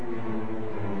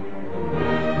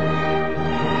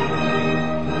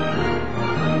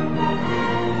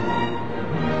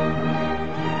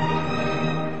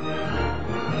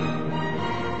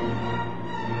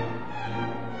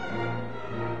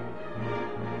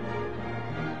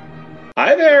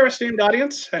Hi there, esteemed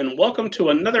audience, and welcome to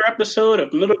another episode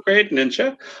of Middle Grade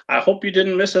Ninja. I hope you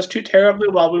didn't miss us too terribly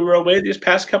while we were away these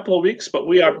past couple of weeks, but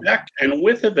we are back and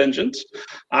with a vengeance.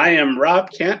 I am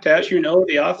Rob Kent, as you know,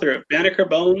 the author of Banneker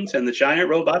Bones and the Giant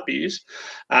Robot Bees.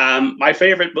 My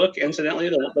favorite book, incidentally,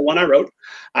 the one I wrote,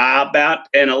 about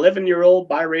an 11-year-old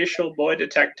biracial boy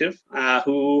detective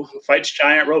who fights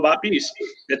giant robot bees.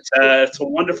 It's a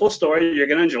wonderful story. You're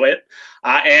going to enjoy it.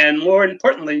 And more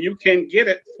importantly, you can get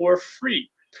it for free.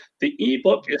 The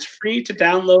ebook is free to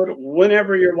download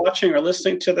whenever you're watching or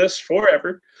listening to this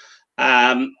forever.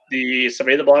 It's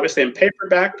available obviously in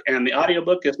paperback, and the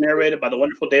audiobook is narrated by the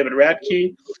wonderful David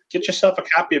Radke. Get yourself a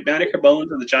copy of Banneker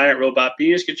Bones and the Giant Robot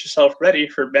Bees. Get yourself ready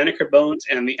for Banneker Bones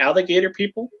and the Alligator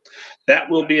People. That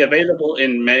will be available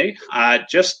in May.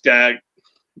 Just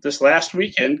this last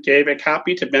weekend gave a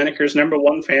copy to Banneker's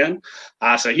 #1 fan.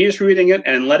 So he's reading it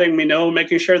and letting me know,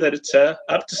 making sure that it's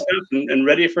up to snuff and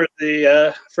ready for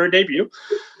a debut.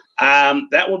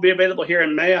 That will be available here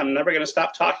in May. I'm never going to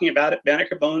stop talking about it.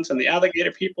 Banneker Bones and the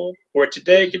Alligator People. For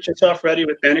today, get yourself ready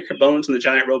with Banneker Bones and the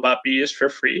Giant Robot Bees for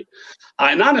free.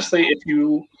 And honestly, if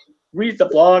you read the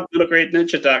blog,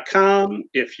 middlegradeninja.com,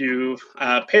 if you've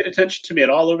paid attention to me at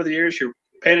all over the years, you're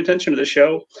paying attention to the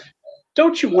show,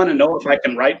 don't you want to know if I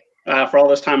can write for all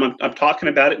this time I'm talking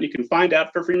about it, and you can find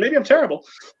out for free? Maybe I'm terrible.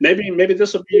 Maybe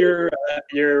this will be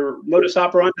your modus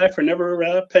operandi for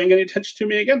never paying any attention to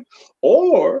me again.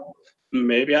 Or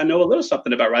maybe I know a little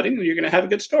something about writing, and you're going to have a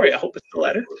good story. I hope it's the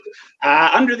latter.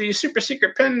 Under the super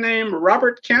secret pen name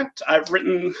Robert Kent, I've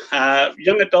written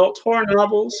young adult horror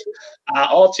novels,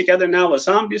 All Together Now a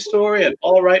Zombie Story, and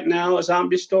All Right Now a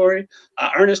Zombie Story.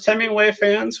 Ernest Hemingway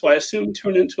fans, who I assume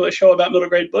tune into a show about middle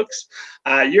grade books,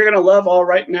 you're going to love All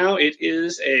Right Now. It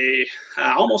is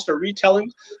almost a retelling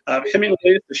of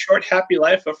Hemingway's The Short Happy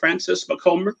Life of Francis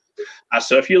Macomber.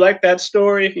 So if you like that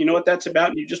story, you know what that's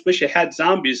about, and you just wish it had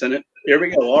zombies in it, here we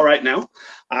go, All Right Now.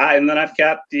 And then I've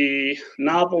got the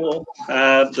novel,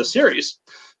 the series.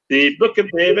 The Book of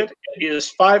David is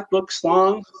 5 books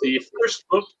long. The first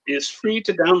book is free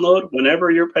to download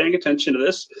whenever you're paying attention to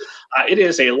this. It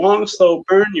is a long, slow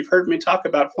burn. You've heard me talk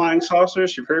about flying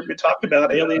saucers. You've heard me talk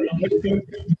about alien abduction.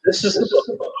 This is the book.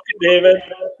 The Book of David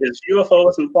is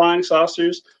UFOs and flying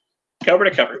saucers, cover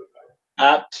to cover.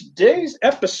 Today's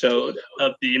episode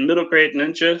of the Middle Grade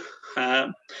Ninja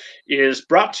is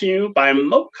brought to you by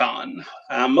MoCon.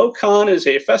 MoCon is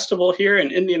a festival here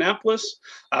in Indianapolis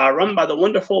run by the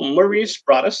wonderful Maurice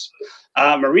Broaddus.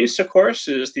 Maurice, of course,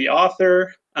 is the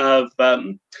author of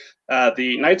the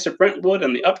Knights of Brentwood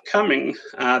and the upcoming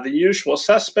The Usual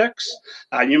Suspects.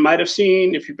 You might have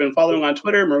seen, if you've been following on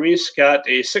Twitter, Maurice got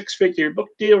a 6-figure book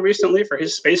deal recently for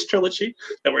his space trilogy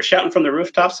that we're shouting from the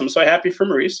rooftops. I'm so happy for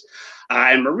Maurice.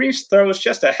 And Maurice throws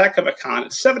just a heck of a con.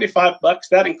 It's $75.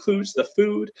 That includes the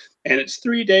food, and it's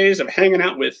 3 days of hanging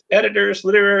out with editors,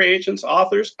 literary agents,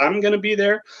 authors. I'm going to be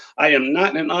there. I am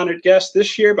not an honored guest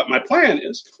this year, but my plan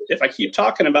is, if I keep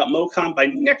talking about MoCon, by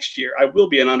next year, I will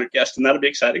be an honored guest, and that'll be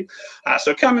exciting.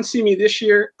 So come and see me this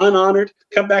year, unhonored.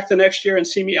 Come back the next year and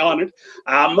see me honored.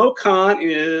 MoCon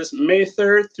is May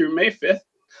 3rd through May 5th.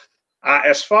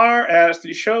 As far as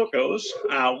the show goes,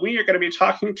 we are going to be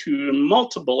talking to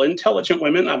multiple intelligent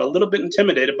women. I'm a little bit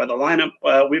intimidated by the lineup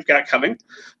we've got coming.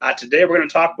 Today, we're going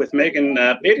to talk with Megan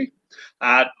Beatty.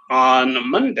 On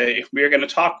Monday, we are going to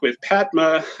talk with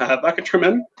Padma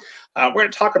Vakataraman. We're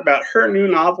going to talk about her new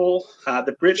novel,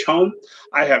 The Bridge Home.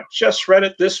 I have just read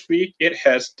it this week. It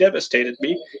has devastated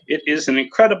me. It is an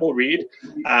incredible read.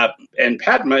 And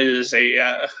Padma is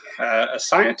a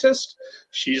scientist.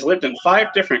 She's lived in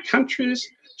 5 different countries.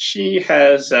 She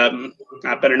has been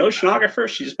an oceanographer.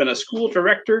 She's been a school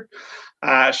director.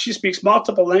 She speaks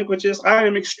multiple languages. I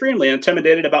am extremely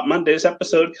intimidated about Monday's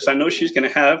episode because I know she's going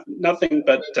to have nothing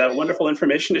but wonderful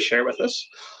information to share with us.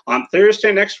 On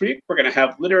Thursday next week, we're going to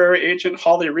have literary agent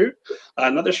Holly Root,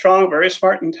 another strong, very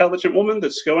smart, intelligent woman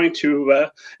that's going to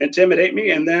intimidate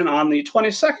me. And then on the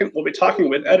 22nd, we'll be talking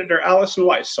with editor Allison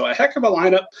Weiss. So a heck of a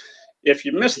lineup. If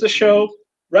you missed the show,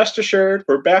 rest assured,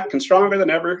 we're back and stronger than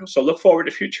ever, so look forward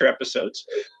to future episodes.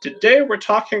 Today, we're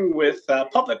talking with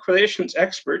public relations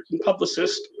expert and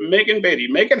publicist Megan Beatty.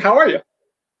 Megan, how are you?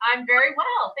 I'm very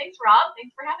well. Thanks, Rob.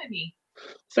 Thanks for having me.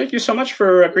 Thank you so much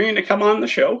for agreeing to come on the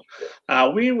show.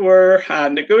 We were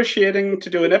negotiating to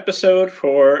do an episode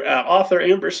for author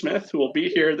Amber Smith, who will be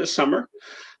here this summer.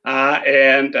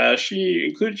 And she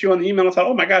included you on the email. I thought,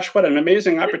 oh my gosh, what an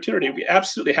amazing opportunity. We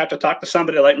absolutely have to talk to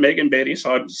somebody like Megan Beatty.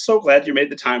 So I'm so glad you made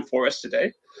the time for us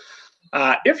today.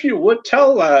 If you would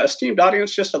tell esteemed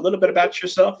audience just a little bit about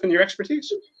yourself and your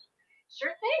expertise.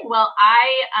 Sure thing. Well,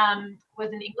 I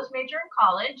was an English major in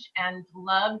college and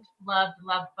loved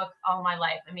books all my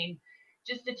life. I mean,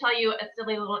 just to tell you a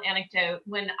silly little anecdote,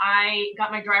 when I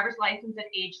got my driver's license at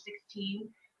age 16,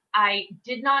 I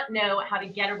did not know how to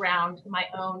get around my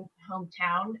own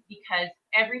hometown because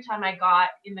every time I got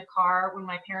in the car when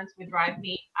my parents would drive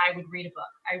me, I would read a book.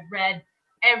 I read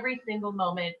every single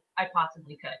moment I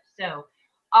possibly could. So,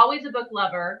 always a book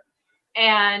lover.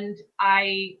 And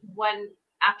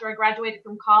after I graduated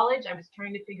from college, I was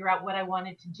trying to figure out what I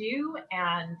wanted to do.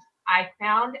 And I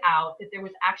found out that there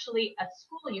was actually a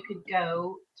school you could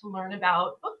go to learn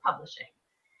about book publishing.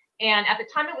 And at the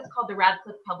time, it was called the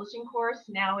Radcliffe Publishing Course.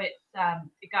 Now it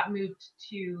got moved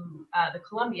to the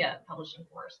Columbia Publishing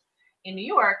Course in New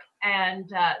York.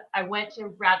 And I went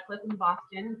to Radcliffe in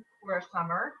Boston for a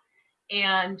summer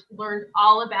and learned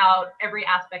all about every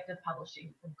aspect of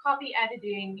publishing, from copy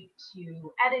editing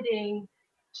to editing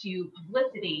to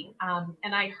publicity.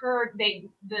 And I heard the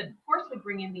course would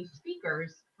bring in these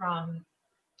speakers from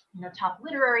top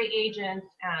literary agents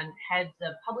and heads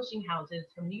of publishing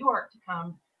houses from New York to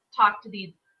come talk to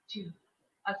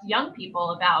us young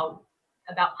people about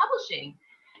publishing.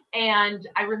 And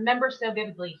I remember so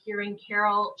vividly hearing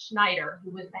Carol Schneider,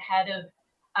 who was the head of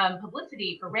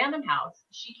publicity for Random House.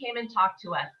 She came and talked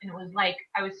to us, and it was like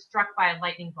I was struck by a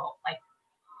lightning bolt. Like,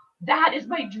 that is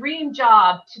my dream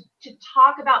job, to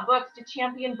talk about books, to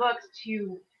champion books,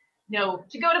 to go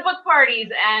to book parties,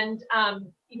 and to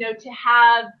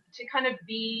kind of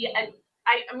be I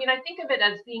mean, I think of it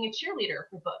as being a cheerleader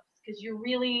for books, because you're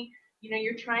really,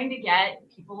 you're trying to get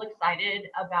people excited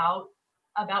about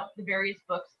the various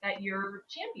books that you're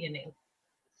championing.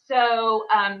 So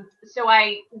I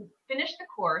finished the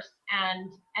course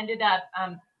and ended up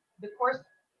the course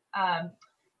um,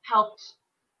 helped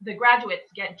the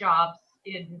graduates get jobs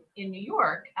in New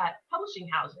York at publishing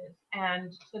houses.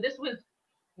 And so this was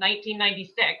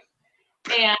 1996,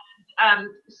 and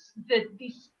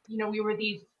we were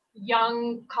these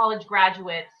young college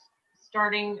graduates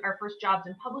starting our first jobs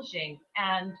in publishing,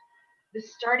 and the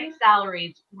starting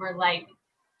salaries were like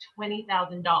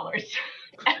 $20,000 salary.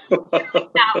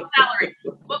 But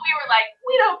we were like,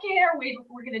 we don't care.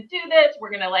 We're gonna do this. We're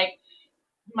gonna like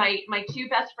my two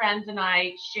best friends and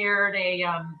I shared a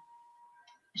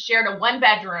one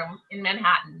bedroom in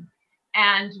Manhattan,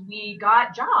 and we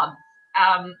got jobs.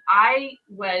 I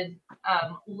was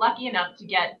lucky enough to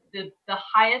get the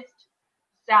highest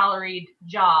salaried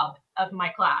job of my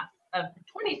class of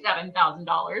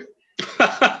 $27,000.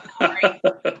 I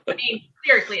mean,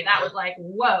 seriously, that was like,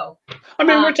 whoa. I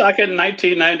mean, we're talking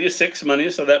 1996 money,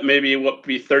 so that maybe what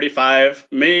be 35,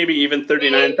 maybe even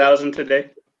 39,000 today.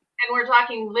 And we're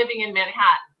talking living in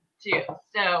Manhattan too.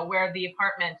 So where the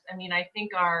apartments, I mean, I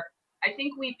think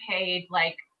we paid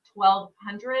like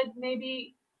 1,200,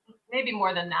 maybe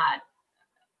more than that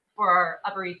for our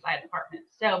Upper East Side apartment.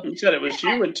 So you said it was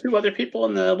you and two other people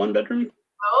in the one bedroom?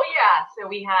 Oh yeah. So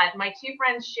we had my two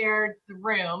friends shared the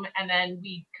room, and then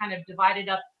we kind of divided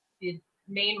up the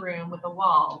main room with a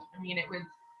wall. I mean, it was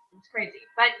crazy,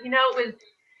 but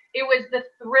it was the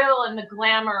thrill and the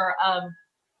glamour of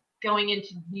going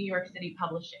into New York City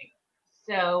publishing.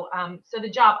 So the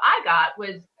job I got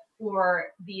was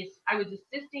I was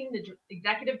assisting the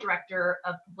executive director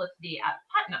of publicity at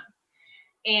Putnam.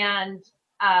 And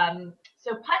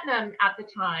so Putnam at the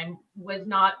time was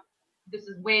not, this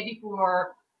is way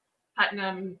before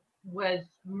Putnam was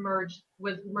merged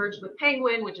with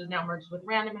Penguin, which is now merged with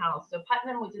Random House. So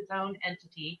Putnam was its own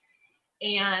entity,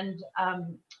 and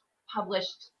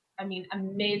published, I mean,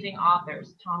 amazing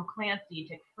authors: Tom Clancy,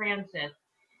 Dick Francis,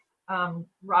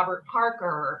 Robert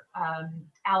Parker,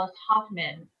 Alice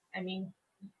Hoffman. I mean,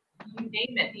 you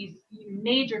name it, these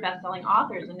major best-selling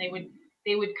authors, and they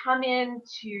would come in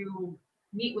to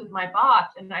meet with my boss,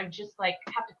 and I would just like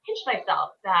have to pinch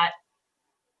myself that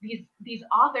these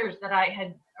authors that I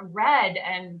had read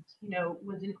and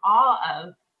was in awe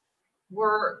of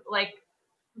were like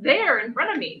there in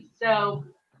front of me. So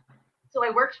I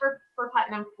worked for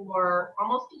Putnam for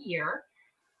almost a year.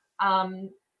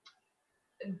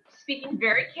 Speaking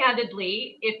very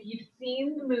candidly, if you've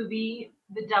seen the movie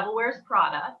The Devil Wears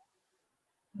Prada,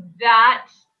 that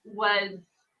was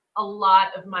a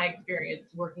lot of my experience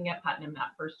working at Putnam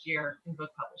that first year in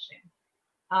book publishing.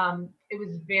 It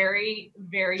was very,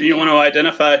 very. Do you want to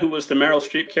identify who was the Meryl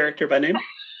Streep character by name?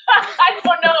 I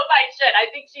don't know if I should. I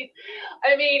think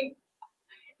I mean,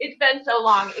 it's been so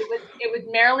long. It was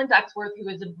Marilyn Duxworth, who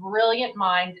was a brilliant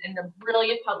mind and a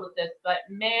brilliant publicist. But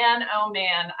man, oh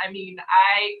man, I mean,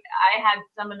 I had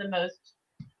some of the most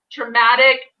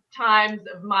traumatic times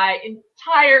of my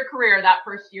entire career that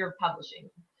first year of publishing,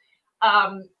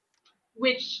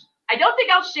 which I don't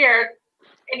think I'll share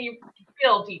any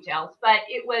real details, but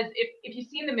it was, if you've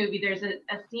seen the movie, there's a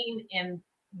scene in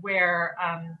where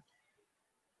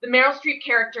the Meryl Streep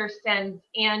character sends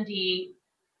Andy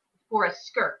for a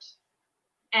skirt,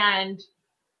 and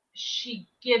she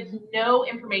gives no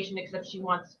information except she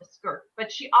wants a skirt,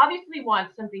 but she obviously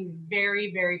wants something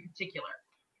very, very particular.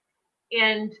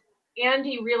 And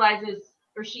Andy realizes,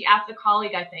 or she asks a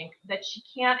colleague, I think, that she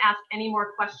can't ask any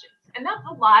more questions. And that's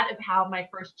a lot of how my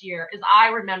first year, as I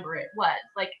remember it, was.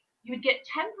 Like, you would get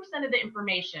 10% of the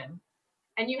information,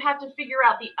 and you have to figure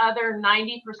out the other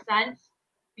 90%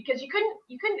 because you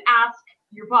couldn't ask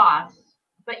your boss,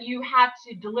 but you had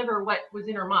to deliver what was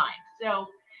in her mind. So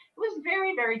it was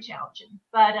very, very challenging.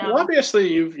 But Well,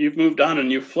 obviously, you've moved on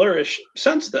and you've flourished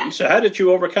since then. So, how did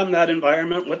you overcome that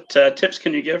environment? What tips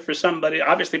can you give for somebody?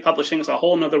 Obviously, publishing is a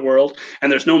whole nother world,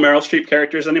 and there's no Meryl Streep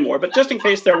characters anymore. But just in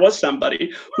case there was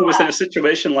somebody who was in a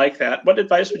situation like that, what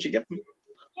advice would you give them?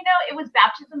 it was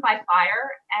baptism by fire,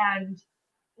 and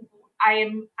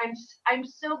I'm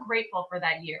so grateful for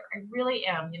that year. I really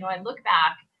am. I look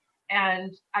back,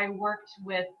 and I worked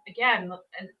with, again,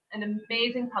 an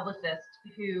amazing publicist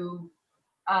who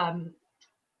um,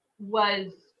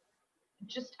 was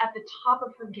just at the top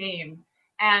of her game,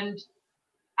 and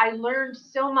I learned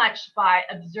so much by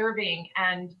observing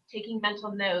and taking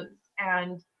mental notes.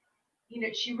 And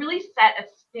she really set a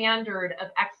standard of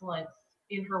excellence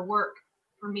in her work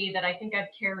for me that I think I've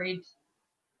carried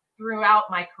throughout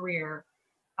my career.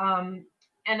 Um,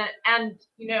 and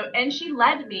she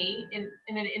led me in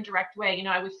an indirect way.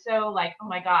 I was so like, oh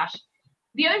my gosh.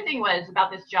 The other thing was about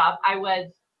this job, I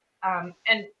was,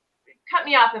 and cut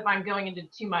me off if I'm going into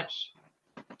too much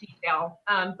detail,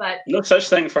 but No such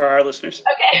thing for our listeners.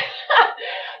 okay.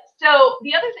 So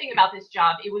the other thing about this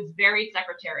job, it was very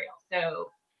secretarial.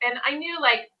 So, and I knew,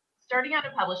 like, starting out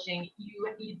in publishing,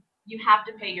 you have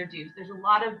to pay your dues. There's a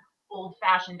lot of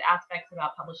old-fashioned aspects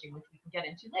about publishing, which we can get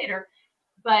into later,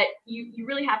 but you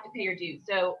really have to pay your dues.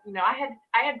 So, I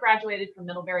had graduated from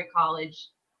Middlebury College.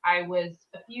 I was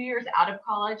a few years out of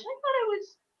college. I thought I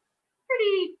was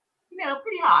pretty,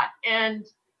 pretty hot, and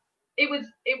it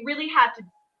really had to.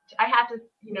 I had to,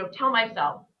 tell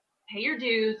myself, pay your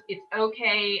dues. It's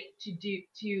okay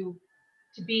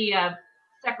to be a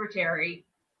secretary,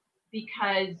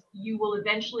 because you will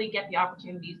eventually get the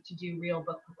opportunities to do real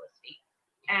book publicity.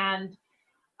 And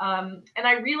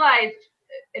I realized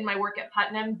in my work at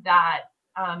Putnam that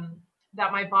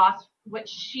my boss, what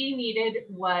she needed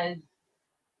was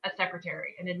a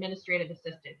secretary, an administrative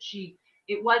assistant.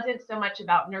 It wasn't so much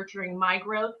about nurturing my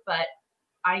growth, but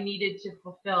I needed to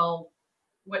fulfill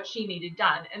what she needed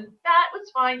done. And that was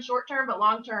fine short term, but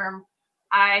long term,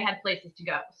 I had places to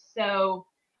go. So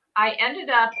I ended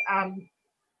up,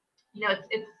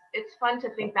 it's fun to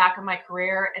think back on my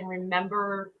career and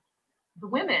remember the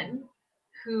women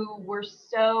who were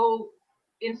so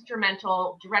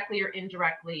instrumental, directly or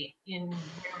indirectly, in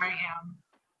where I am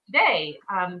today.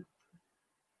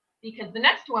 Because the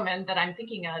next woman that I'm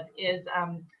thinking of is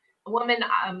a woman.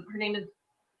 Her name is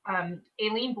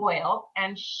Aileen Boyle,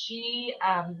 and she's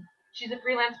a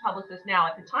freelance publicist now.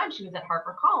 At the time, she was at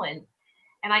HarperCollins,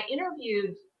 and I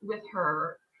interviewed with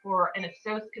her for an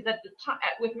associate, because at the time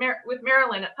with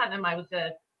Marilyn at Putnam, I was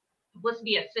a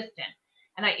publicity assistant,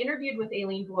 and I interviewed with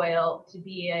Aileen Boyle to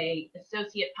be a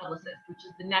associate publicist, which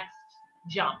is the next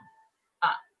jump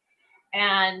up.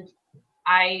 And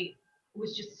I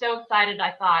was just so excited.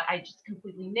 I thought I just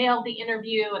completely nailed the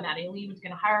interview, and that Aileen was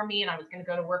going to hire me, and I was going to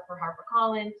go to work for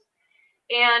HarperCollins.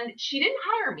 And she didn't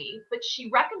hire me, but she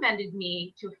recommended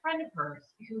me to a friend of hers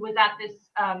who was at this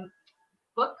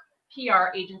book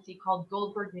PR agency called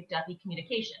Goldberg McDuffie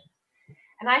Communications.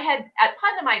 And at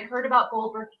Putnam, I'd heard about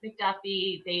Goldberg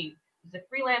McDuffie. They was a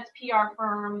freelance PR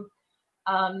firm.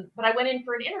 But I went in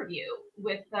for an interview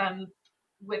with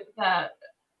the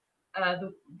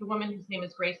woman whose name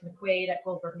is Grace McQuaid at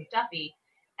Goldberg McDuffie.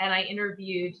 And I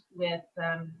interviewed with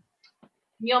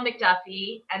Neil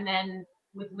McDuffie, and then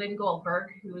with Lynn Goldberg,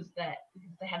 who's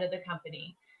the head of the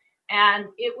company. And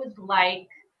it was like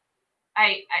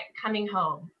I coming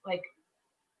home. Like,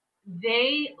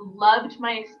 they loved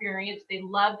my experience. They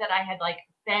loved that I had, like,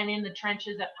 been in the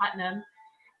trenches at Putnam,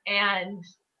 and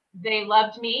they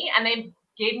loved me, and they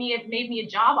made me a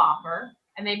job offer,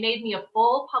 and they made me a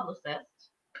full publicist.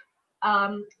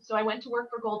 So I went to work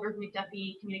for Goldberg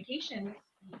McDuffie Communications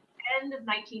end of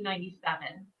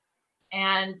 1997.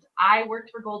 And I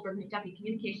worked for Goldberg McDuffie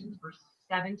Communications for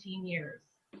 17 years.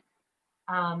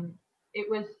 It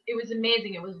was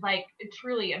amazing. It was like,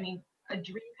 truly, I mean, a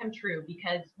dream come true,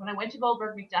 because when I went to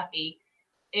Goldberg McDuffie,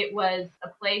 it was a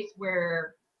place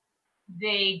where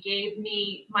they gave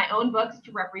me my own books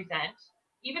to represent,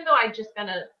 even though I'd just been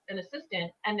an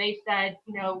assistant. And they said,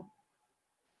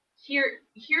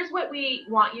 here's what we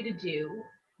want you to do.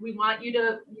 We want you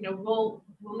to, we'll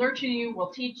nurture you,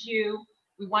 we'll teach you.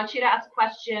 We want you to ask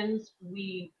questions.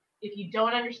 If you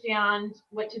don't understand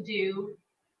what to do,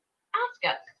 ask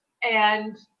us.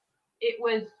 And it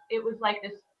was like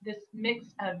this mix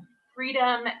of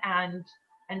freedom and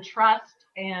trust.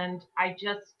 And I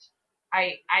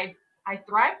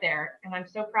thrived there, and I'm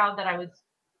so proud that I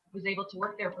was able to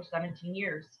work there for 17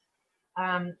 years.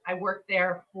 I worked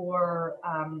there for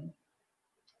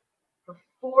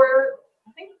 4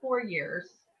 years,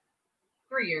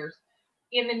 3 years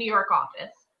in the New York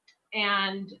office,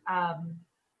 and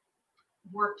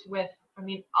worked with,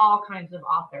 all kinds of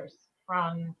authors.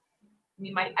 I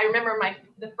remember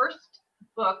the first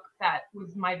book that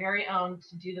was my very own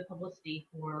to do the publicity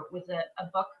for was a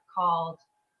book called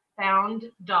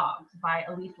Found Dogs by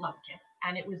Elise Lumpkin,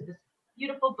 and it was this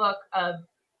beautiful book of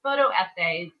photo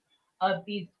essays of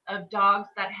dogs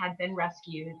that had been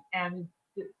rescued, and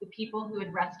the people who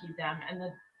had rescued them, and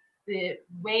the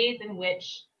ways in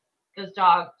which those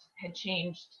dogs had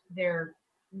changed their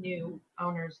new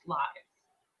owners' lives.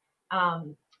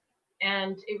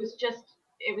 And it was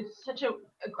such a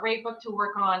great book to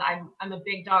work on. I'm a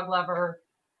big dog lover.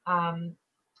 And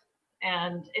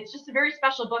it's just a very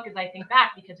special book as I think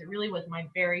back, because it really was my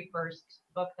very first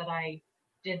book that I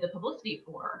did the publicity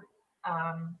for.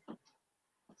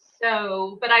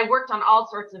 But I worked on all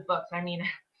sorts of books. I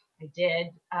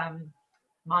did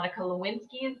Monica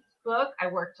Lewinsky's book. I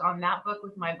worked on that book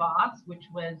with my boss, which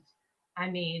was,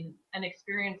 an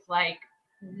experience like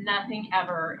nothing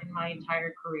ever in my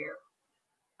entire career.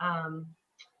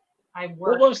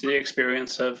 What was the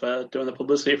experience of doing the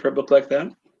publicity for a book like that?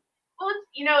 Well,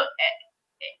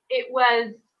 it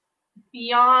was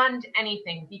beyond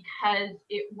anything, because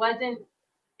it wasn't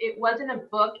a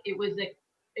book. It was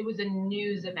a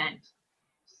news event.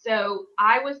 So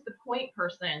I was the point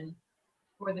person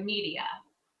for the media,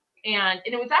 and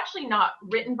it was actually not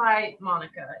written by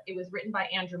Monica. It was written by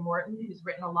Andrew Morton, who's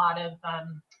written a lot of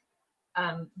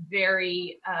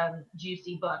very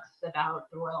juicy books about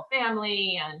the royal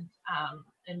family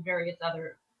and various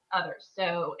others.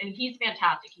 So, and he's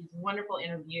fantastic. He's a wonderful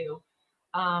interview.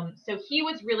 So he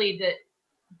was really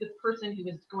the person who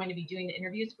was going to be doing the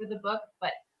interviews for the book,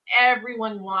 but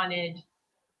everyone wanted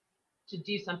to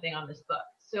do something on this book.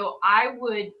 So I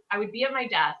would be at my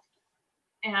desk,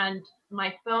 and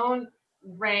my phone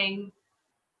rang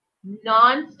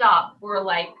nonstop for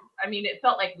it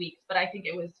felt like weeks, but I think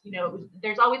it was,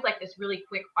 there's always like this really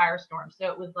quick firestorm.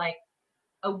 So it was like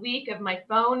a week of my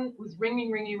phone was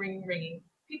ringing.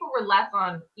 People were less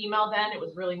on email then. It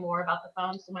was really more about the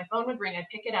phone. So my phone would ring, I'd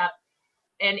pick it up.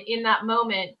 And in that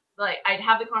moment, like, I'd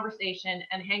have the conversation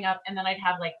and hang up, and then I'd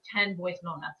have like 10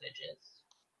 voicemail messages.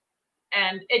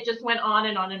 And it just went on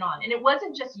and on and on. And it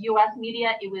wasn't just US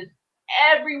media, it was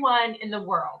everyone in the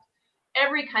world.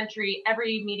 Every country,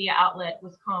 every media outlet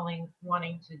was calling,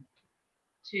 wanting to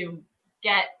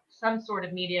get some sort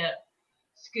of media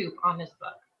scoop on this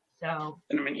book. So,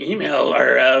 and email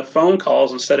or phone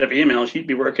calls instead of emails, you'd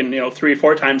be working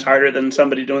 3-4 times harder than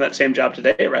somebody doing that same job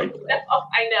today, right?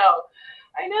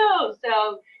 I know.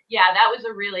 So yeah, that was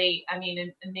a really,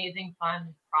 an amazing,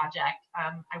 fun project.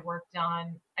 I worked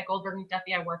on at Goldberg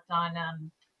McDuffie. I worked on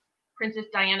Princess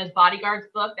Diana's Bodyguards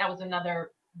book. That was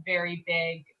another very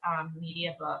big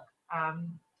media book.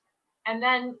 And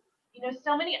then,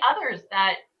 so many others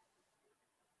that,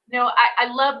 I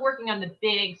love working on the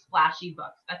big splashy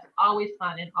books. That's always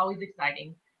fun and always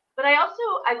exciting. But I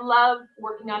love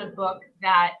working on a book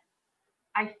that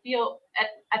I feel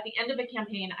at the end of a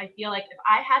campaign, I feel like if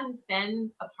I hadn't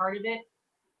been a part of it,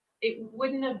 it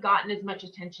wouldn't have gotten as much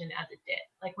attention as it did.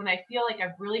 Like when I feel like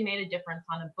I've really made a difference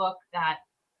on a book that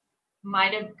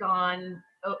might have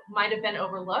been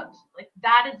overlooked, like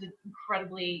that is an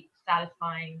incredibly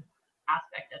satisfying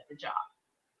aspect of the job.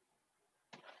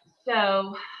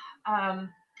 So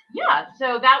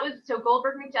so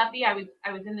Goldberg McDuffie, I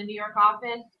was in the New York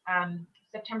office.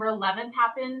 September 11th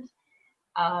happened.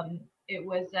 It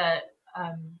was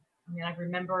I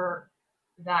remember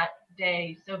that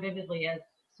day so vividly, as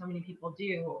so many people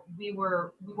do. We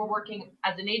were working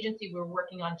as an agency. We were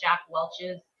working on Jack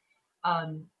Welch's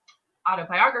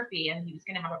autobiography, and he was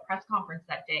going to have a press conference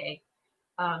that day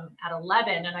at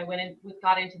 11. And I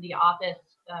got into the office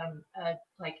at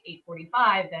like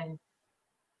 8:45, and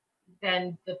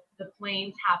then the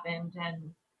planes happened,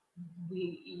 and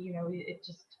it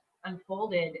just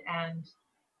unfolded, and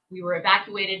we were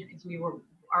evacuated because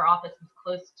our office was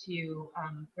close to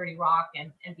 30 Rock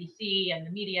and NBC and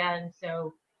the media, and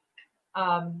so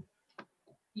um,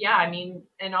 yeah, I mean,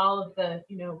 and all of the,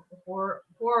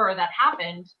 horror that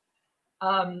happened,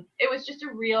 it was just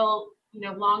a real,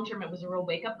 long term, it was a real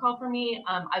wake up call for me.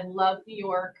 I love New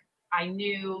York. I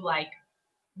knew like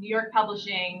New York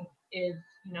publishing is,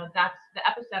 that's the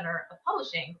epicenter of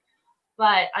publishing.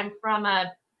 But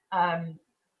um,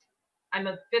 I'm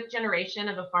a fifth generation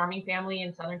of a farming family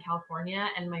in Southern California,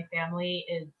 and my family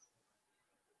is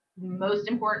the most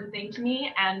important thing to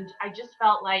me. And I just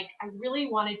felt like I really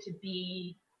wanted to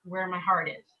be where my heart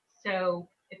is. So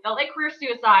it felt like career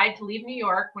suicide to leave New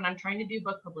York when I'm trying to do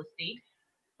book publicity.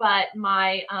 But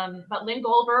Lynn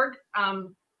Goldberg,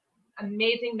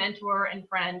 amazing mentor and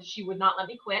friend, she would not let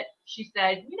me quit. She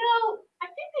said, I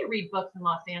think they read books in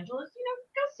Los Angeles.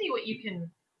 Go see what you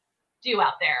can do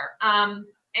out there. And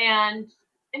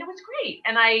it was great.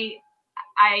 And I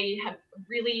have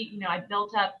really, I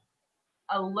built up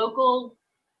a local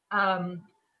um,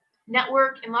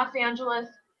 network in Los Angeles.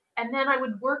 And then I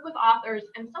would work with authors,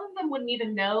 and some of them wouldn't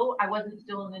even know I wasn't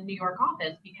still in the New York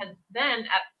office, because then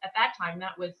at that time,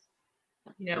 that was,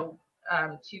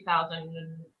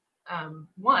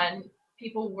 2001,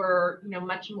 people were,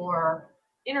 much more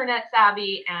internet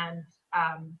savvy, and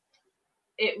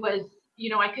it was,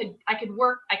 I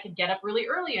could get up really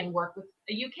early and work with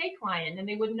a UK client, and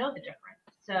they wouldn't know the difference.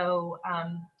 So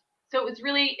it was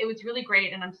really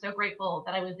great, and I'm so grateful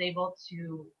that I was able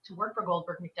to work for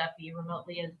Goldberg McDuffie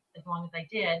remotely as long as I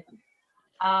did.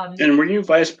 And were you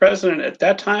vice president at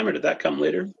that time, or did that come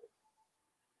later?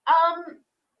 I'm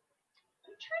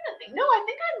trying to think. No, I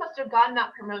think I must have gotten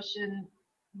that promotion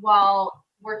while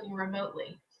working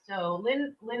remotely. So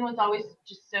Lynn was always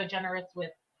just so generous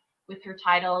with her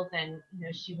titles, and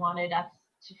she wanted us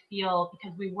to feel,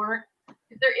 because we weren't,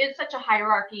 because there is such a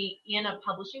hierarchy in a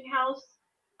publishing house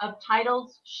of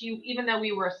titles. Even though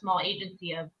we were a small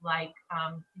agency of like,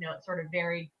 it sort of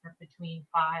varied between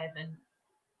 5 and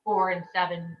 4 and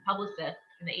 7 publicists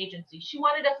in the agency. She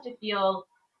wanted us to feel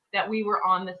that we were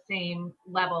on the same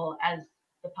level as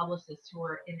the publicists who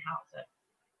were in house at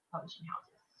publishing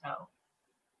houses. So,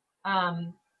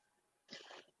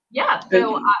 yeah.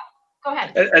 So, go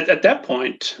ahead. At that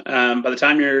point, by the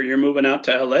time you're moving out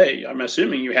to LA, I'm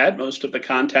assuming you had most of the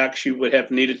contacts you would have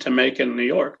needed to make in New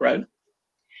York, right?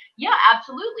 Yeah,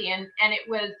 absolutely. And it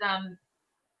was,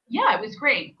 yeah, it was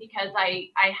great, because I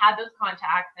had those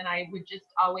contacts, and I would just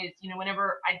always,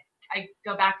 whenever I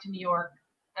go back to New York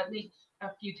at least a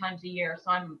few times a year,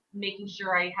 so I'm making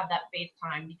sure I have that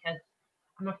FaceTime, because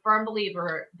I'm a firm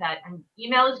believer that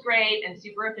email is great and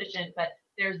super efficient, but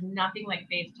there's nothing like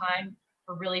FaceTime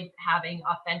for really having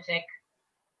authentic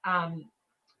um,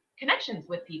 connections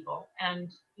with people.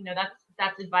 And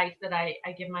that's advice that I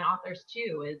give my authors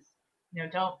too, is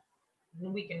don't,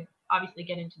 we can obviously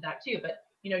get into that too, but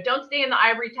don't stay in the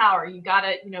ivory tower. You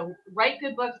gotta, write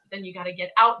good books, but then you gotta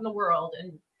get out in the world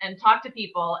and talk to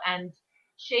people and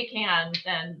shake hands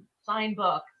and sign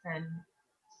books. And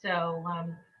so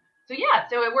so yeah,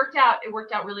 so it worked out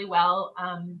really well,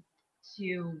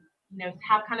 to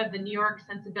have kind of the New York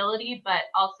sensibility, but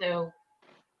also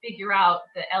figure out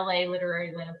the LA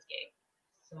literary landscape.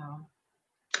 So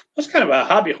That's kind of a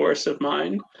hobby horse of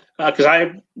mine, because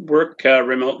I work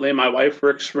remotely. My wife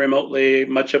works remotely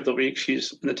much of the week.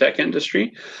 She's in the tech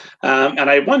industry. And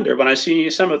I wonder, when I see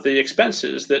some of the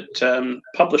expenses that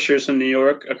publishers in New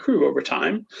York accrue over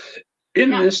time,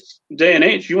 in yeah, this day and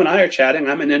age, you and I are chatting.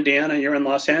 I'm in Indiana, you're in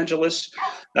Los Angeles.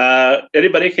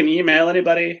 Anybody can email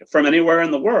anybody from anywhere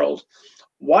in the world.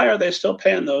 Why are they still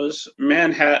paying those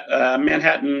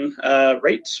Manhattan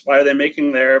rates? Why are they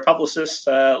making their publicists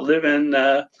live in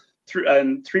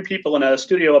three people in a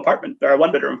studio apartment or a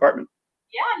one-bedroom apartment?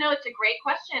 yeah, no, it's a great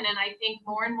question, and I think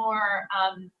more and more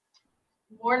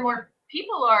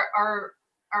people are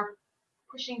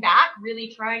pushing back,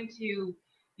 really trying to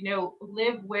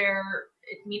live where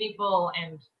it's meaningful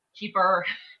and cheaper.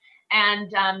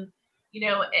 And I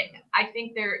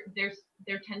think there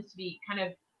tends to be kind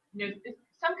of,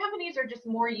 some companies are just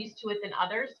more used to it than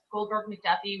others. Goldberg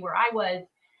McDuffie, where I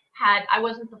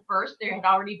wasn't the first. There had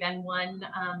already been one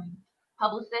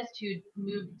publicist who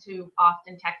moved to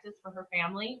Austin, Texas for her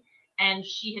family, and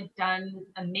she had done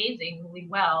amazingly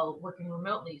well working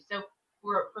remotely. So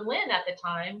for Lynn at the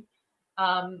time,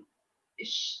 um,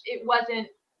 it wasn't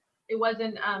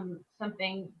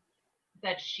something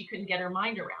that she couldn't get her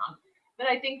mind around. But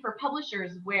I think for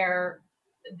publishers, where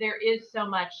there is so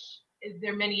much,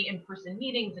 there are many in-person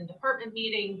meetings and department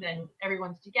meetings, and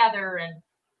everyone's together and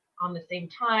on the same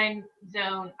time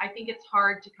zone, I think it's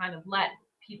hard to kind of let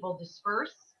people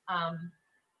disperse,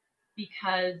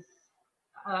 because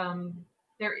um,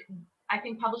 there, I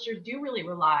think publishers do really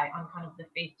rely on kind of the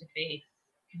face-to-face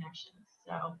connections.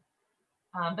 So,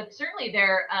 but certainly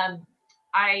there,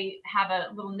 I have a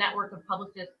little network of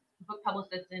book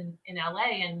publicists in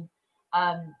LA, and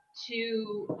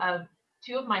two of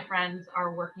my friends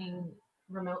are working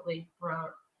remotely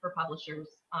for publishers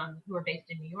who are based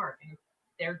in New York, and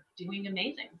they're doing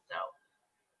amazing.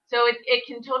 So it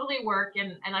can totally work,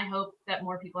 and I hope that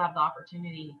more people have the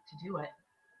opportunity to do it.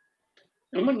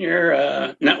 And when you're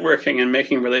networking and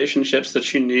making relationships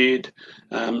that you need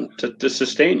to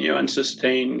sustain you and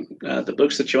sustain the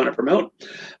books that you want to promote,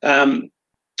 I'm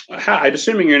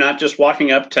assuming you're not just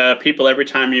walking up to people every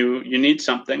time you need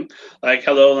something, like,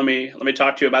 hello, let me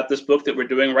talk to you about this book that we're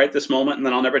doing right this moment, and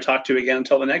then I'll never talk to you again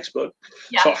until the next book.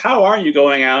 Yeah. So how are you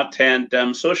going out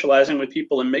and socializing with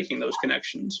people and making those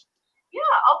connections? Yeah,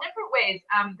 all different ways.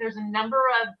 There's a number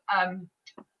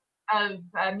of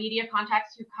media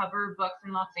contacts who cover books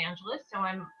in Los Angeles, so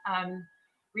I'm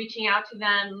reaching out to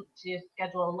them to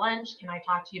schedule a lunch. Can I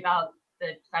talk to you about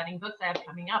the exciting books I have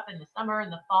coming up in the summer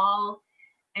and the fall?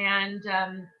 And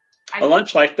A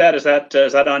lunch like that, is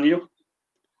that on you?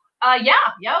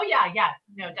 Yeah, oh yeah,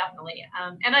 no, definitely.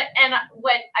 And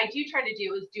what I do try to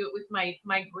do is do it with my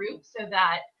group so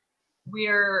that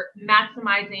we're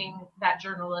maximizing that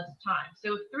journalist time.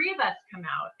 So if three of us come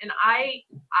out, and I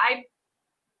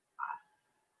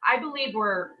believe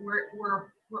we're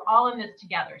all in this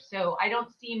together. So I don't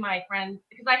see my friends,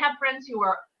 because I have friends who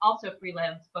are also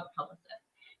freelance book publicists.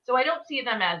 So I don't see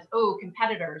them as, oh,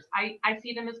 competitors. I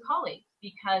see them as colleagues,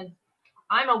 because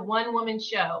I'm a one-woman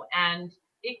show, and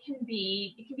it can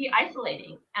be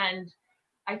isolating. And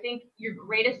I think your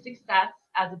greatest success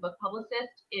as a book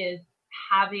publicist is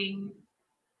having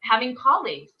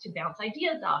colleagues to bounce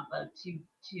ideas off of, to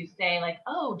say, like,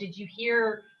 oh, did you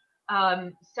hear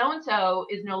so and so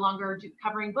is no longer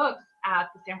covering books at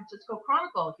the San Francisco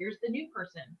Chronicle? Here's the new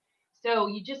person. So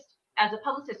you just, as a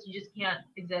publicist, you just can't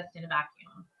exist in a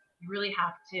vacuum. You really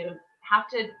have to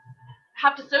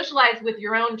socialize with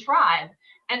your own tribe.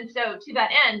 And so to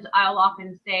that end, I'll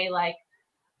often say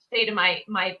to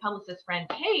my publicist friend,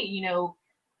 hey,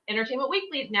 Entertainment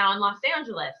Weekly is now in Los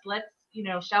Angeles. Let's,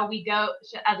 shall we go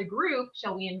as a group?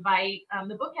 Shall we invite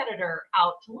the book editor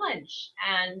out to lunch?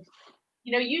 And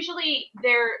usually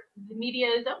the media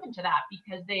is open to that,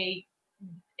 because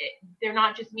they're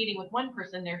not just meeting with one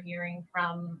person; they're hearing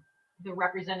from the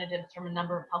representatives from a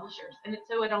number of publishers, and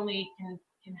so it only can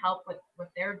help with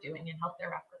what they're doing and help their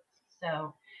efforts.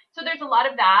 So there's a lot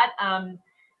of that.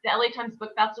 The LA Times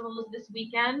Book Festival is this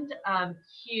weekend.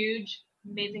 Huge,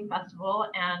 amazing festival,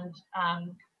 and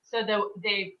so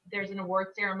there's an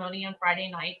award ceremony on Friday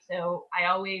night. So I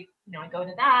always, I go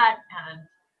to that and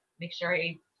make sure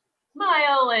I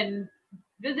smile and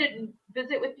visit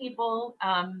with people.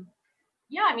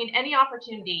 Yeah, I mean, any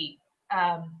opportunity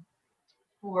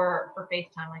for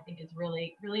FaceTime, I think, is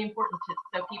really, really important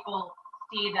so people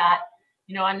see that,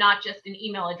 I'm not just an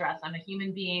email address. I'm a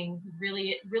human being who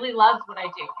really, really loves what I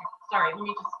do. Sorry, let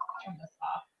me just turn this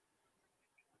off.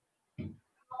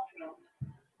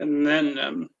 And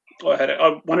then go ahead.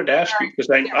 I wanted to ask you, because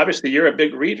obviously you're a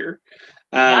big reader.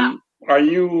 Yeah.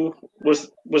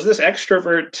 Was this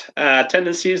extrovert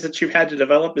tendencies that you've had to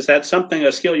develop? Is that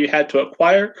a skill you had to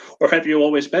acquire, or have you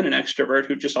always been an extrovert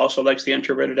who just also likes the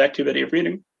introverted activity of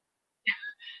reading?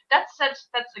 That's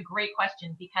a great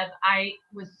question, because I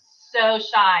was so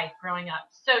shy growing up,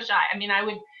 so shy. I mean,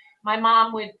 my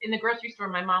mom would, in the grocery store,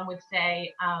 my mom would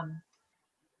say,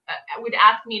 would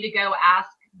ask me to go ask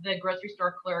the grocery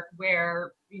store clerk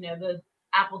where, the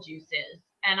apple juice is.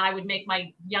 And I would make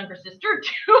my younger sister do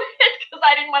it, because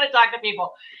I didn't want to talk to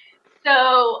people.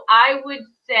 So I would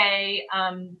say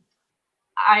I'm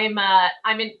a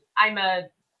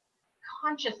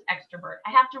conscious extrovert.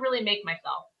 I have to really make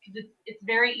myself, because it's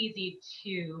very easy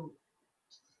to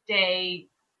stay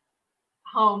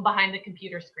home behind the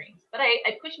computer screens. But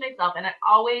I push myself, and I'm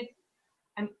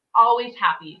always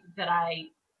happy that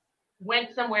I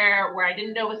went somewhere where I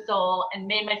didn't know a soul and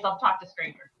made myself talk to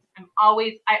strangers.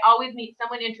 I always meet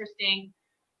someone interesting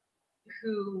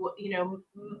who,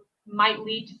 might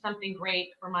lead to something great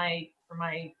for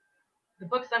the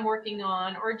books I'm working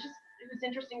on, or just it was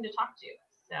interesting to talk to.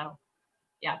 So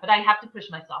yeah, but I have to push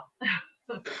myself.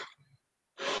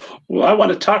 Well, I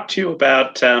want to talk to you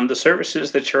about the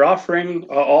services that you're offering,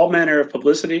 all manner of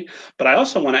publicity. But I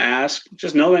also want to ask,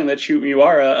 just knowing that you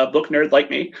are a book nerd like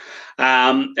me,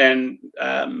 and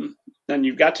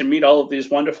you've got to meet all of these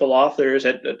wonderful authors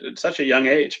at such a young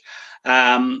age.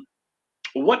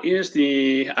 What is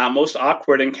the most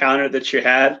awkward encounter that you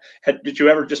had? Did you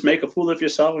ever just make a fool of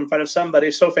yourself in front of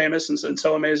somebody so famous and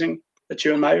so amazing that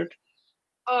you admired?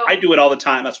 Oh, I do it all the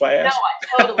time. That's why I no, asked.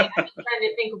 totally. I'm just trying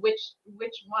to think which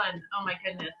one. Oh my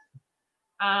goodness.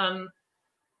 Um,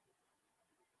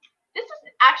 this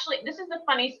is a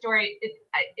funny story.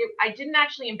 I didn't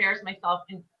actually embarrass myself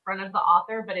in front of the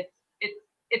author, but it's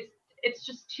it's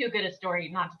just too good a story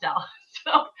not to tell.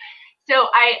 So so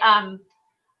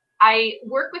I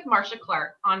work with Marcia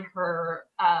Clark on her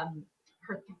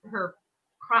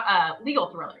legal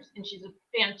thrillers, and she's a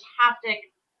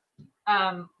fantastic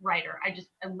writer. I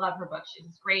love her books. She's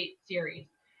a great series.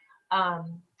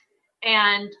 Um,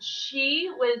 and she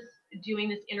was doing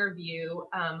this interview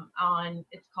on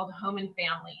it's called Home and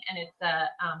Family, and it's a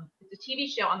TV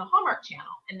show on the Hallmark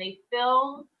Channel, and they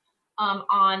film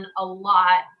on a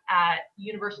lot at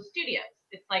Universal Studios.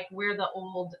 It's like where the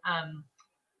old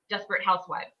Desperate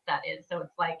Housewives set is, so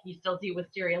it's like you still see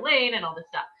Wisteria Lane and all this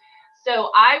stuff.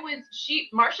 So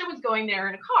Marcia was going there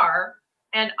in a car,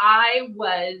 and I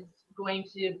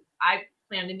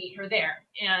planned to meet her there,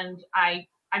 and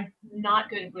I'm not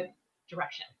good with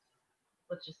directions.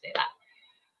 Let's just say that.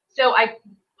 So I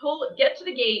get to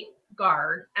the gate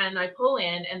guard, and I pull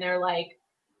in, and they're like,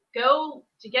 go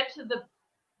to get to the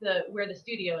where the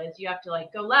studio is. You have to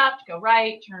like go left, go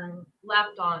right, turn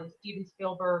left on Steven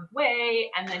Spielberg Way,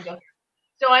 and then go.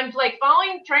 So I'm like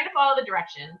trying to follow the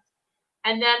directions,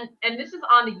 and this is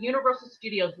on the Universal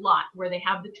Studios lot where they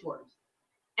have the tours.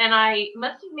 And I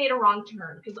must have made a wrong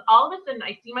turn because all of a sudden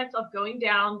I see myself going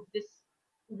down this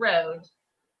road,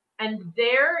 and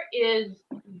there is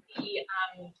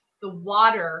the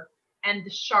water and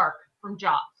the shark from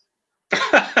Jaws.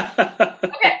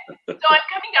 Okay, so I'm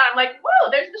coming down. I'm like, whoa,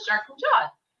 there's the shark from Jaws.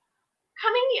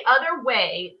 Coming the other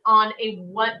way on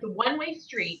the one-way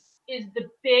street is the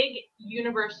big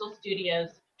Universal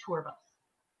Studios tour bus.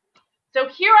 So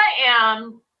here I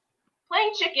am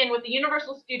playing chicken with the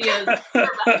Universal Studios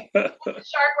tour bus, with the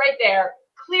shark right there,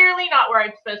 clearly not where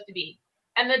I'm supposed to be.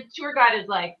 And the tour guide is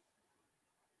like,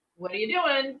 what are you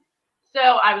doing? So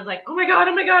I was like, oh my God,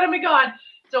 oh my God, oh my God.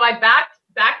 So I backed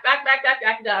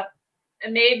up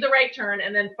and made the right turn,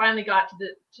 and then finally got to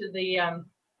the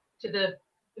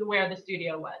where the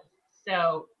studio was.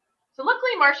 So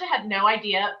luckily Marcia had no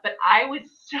idea, but I was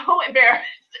so embarrassed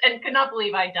and could not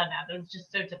believe I'd done that. It was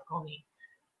just so typical me.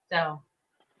 So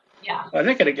yeah. I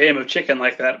think in a game of chicken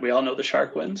like that, we all know the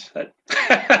shark wins. I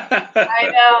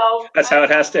know. That's how it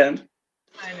has to end.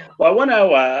 I know. Well, I want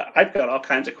to. I've got all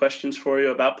kinds of questions for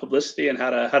you about publicity and how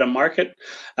to market.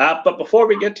 But before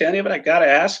we get to any of it, I got to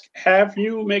ask: have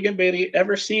you, Megan Beatty,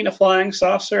 ever seen a flying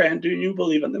saucer, and do you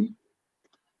believe in them?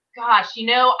 Gosh,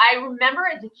 I remember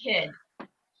as a kid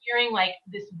hearing like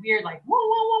this weird like whoa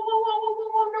whoa whoa whoa whoa whoa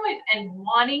whoa whoa noise and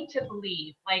wanting to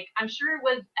believe. Like I'm sure it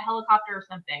was a helicopter or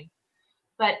something,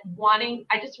 but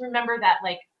I just remember that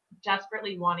like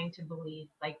desperately wanting to believe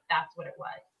like that's what it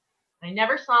was. I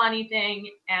never saw anything,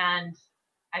 and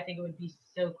I think it would be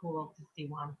so cool to see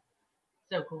one.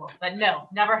 So cool, but no,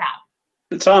 never have.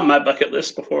 It's on my bucket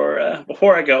list before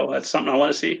I go. That's something I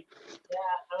want to see.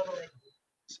 Yeah, totally.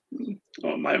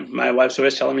 Well, my wife's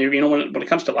always telling me, when it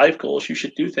comes to life goals, you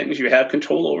should do things you have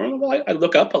control over. Well, I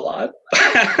look up a lot.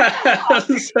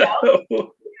 So,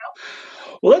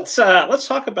 well, let's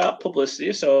talk about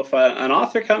publicity. So, if an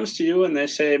author comes to you and they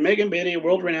say, Megan Beatty,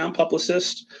 world-renowned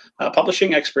publicist,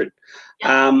 publishing expert,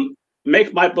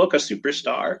 make my book a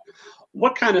superstar.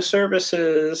 What kind of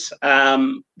services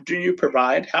do you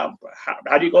provide? How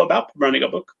do you go about running a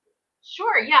book?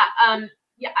 Sure. Yeah.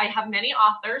 Yeah. I have many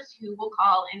authors who will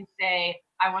call and say,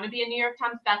 "I want to be a New York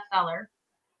Times bestseller.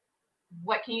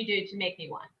 What can you do to make me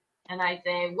one?" And I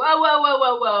say, "Whoa, whoa, whoa,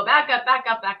 whoa, whoa! Back up, back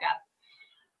up, back up."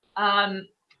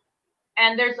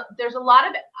 And there's a lot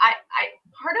of I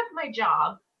part of my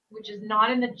job, which is not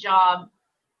in the job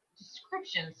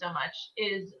description so much,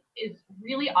 is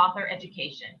really author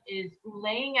education, is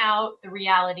laying out the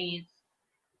realities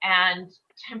and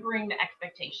tempering the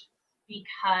expectations,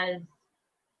 because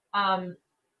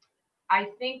I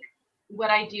think what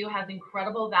I do has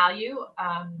incredible value.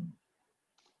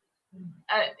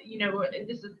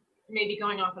 This is maybe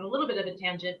going off on a little bit of a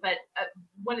tangent, but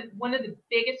one of the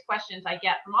biggest questions I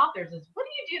get from authors is, what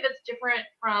do you do that's different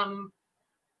from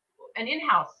an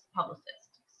in-house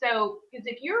publicist? So, because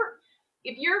if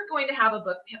you're going to have a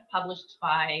book published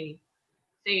by,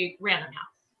 say, Random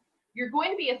House, you're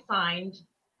going to be assigned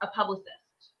a publicist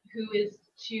who is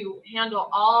to handle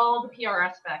all the PR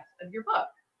aspects of your book.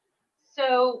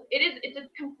 So it's a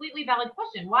completely valid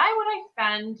question. Why would I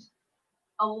spend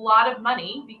a lot of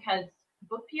money, because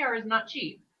book PR is not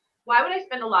cheap? Why would I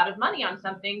spend a lot of money on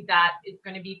something that is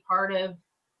going to be part of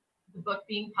the book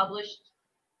being published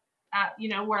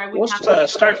where I wouldn't have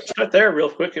Let's to. start there real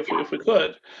quick Yeah, if we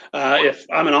could. yeah. If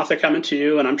I'm an author coming to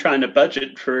you and I'm trying to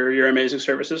budget for your amazing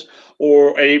services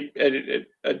or a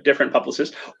different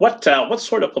publicist, what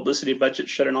sort of publicity budget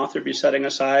should an author be setting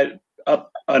aside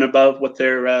up and above what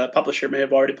their publisher may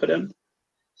have already put in?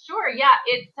 Sure. Yeah.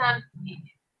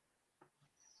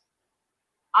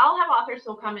 I'll have authors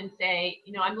who'll come and say,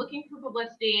 I'm looking for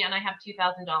publicity and I have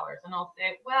 $2,000, and I'll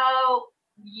say, well,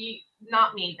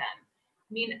 not me then.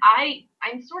 I mean,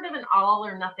 I'm sort of an all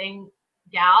or nothing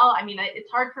gal. I mean, it's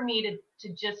hard for me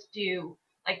to just do,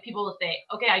 like, people will say,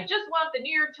 okay, I just want the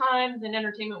New York Times and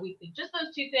Entertainment Weekly, just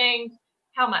those two things.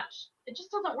 How much? It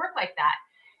just doesn't work like that.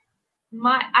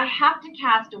 I have to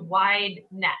cast a wide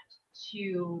net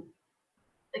to,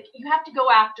 like, you have to go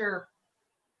after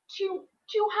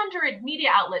 200 media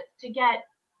outlets to get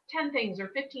 10 things or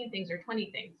 15 things or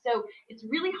 20 things. So it's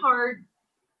really hard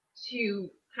to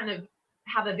kind of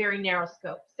have a very narrow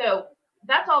scope. So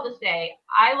that's all to say,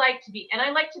 I like to be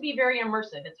very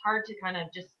immersive. It's hard to kind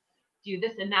of just do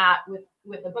this and that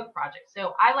with a book project.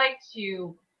 So I like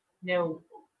to know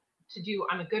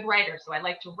I'm a good writer, so I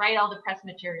like to write all the press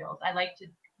materials. I like to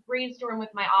brainstorm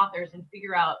with my authors and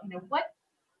figure out,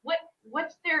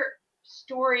 what's their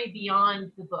story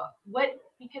beyond the book.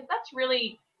 Because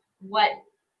what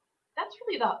that's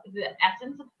really the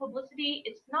essence of publicity.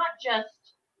 It's not just,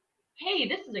 hey,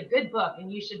 this is a good book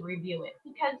and you should review it,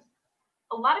 because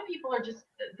a lot of people are just,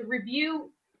 the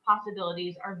review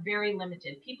possibilities are very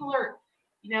limited. People are,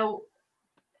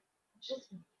 just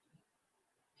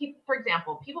for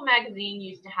example, People Magazine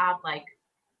used to have, like,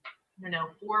 I don't know,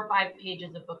 4 or 5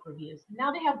 pages of book reviews.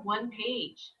 Now they have 1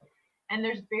 page, and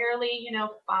there's barely,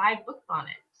 5 books on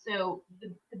it. So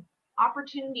the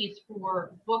opportunities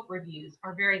for book reviews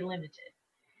are very limited.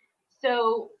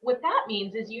 So what that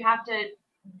means is you have to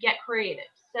get creative.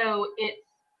 So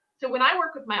when I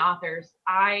work with my authors,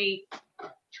 I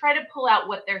try to pull out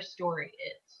what their story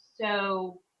is.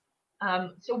 So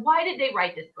why did they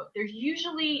write this book? There's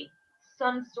usually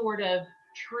some sort of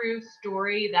true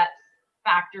story that's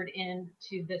factored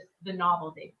into the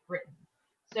novel they've written.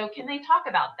 So can they talk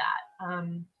about that?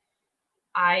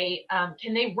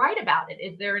 Can they write about it?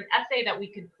 Is there an essay that we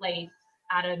could place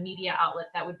at a media outlet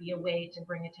that would be a way to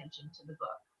bring attention to the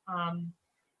book?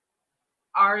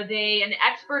 Are they an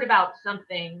expert about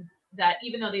something that,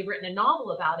 even though they've written a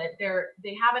novel about it,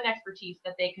 they have an expertise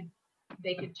that they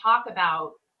could talk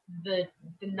about the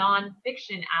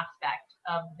nonfiction aspect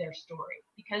of their story,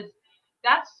 because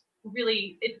that's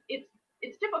really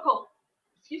it's difficult,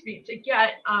 excuse me, to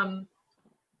get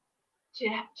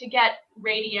to get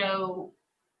radio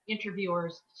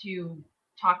interviewers to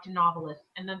talk to novelists,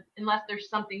 and then unless there's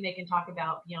something they can talk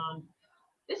about beyond,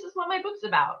 this is what my book's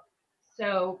about.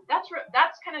 So that's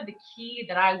kind of the key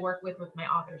that I work with my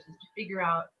authors, is to figure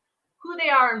out who they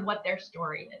are and what their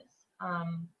story is.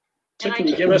 So can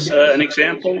you give us an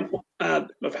example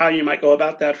of how you might go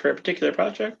about that for a particular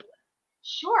project?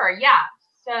 Sure, yeah.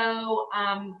 So,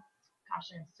 gosh,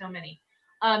 there's so many.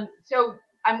 So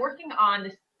I'm working on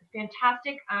this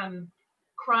fantastic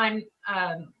crime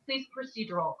police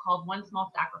procedural called One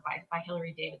Small Sacrifice by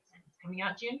Hilary Davidson. It's coming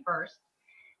out June 1st.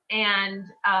 And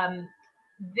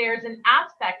there's an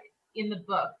aspect in the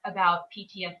book about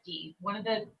PTSD. One of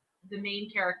the main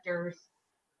characters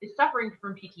is suffering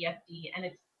from PTSD, and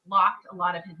it's blocked a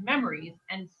lot of his memories.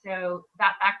 And so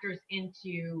that factors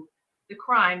into the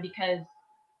crime, because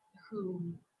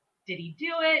who did he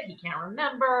do it? He can't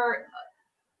remember.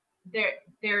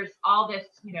 There's all this,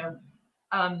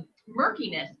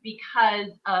 murkiness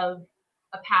because of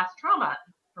a past trauma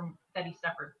that he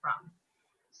suffered from.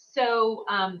 So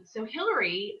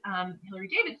Hilary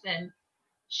Davidson,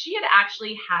 she had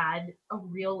actually had a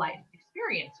real life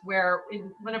experience where,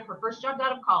 in one of her first jobs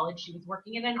out of college, she was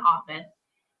working in an office,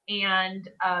 and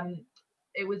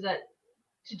it was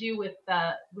to do with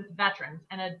veterans,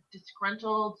 and a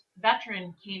disgruntled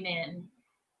veteran came in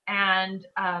and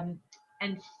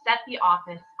set the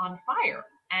office on fire,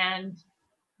 and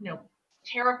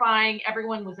terrifying.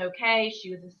 Everyone was okay. She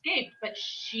was escaped, but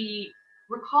she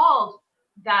recalled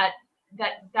that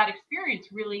experience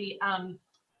really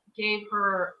gave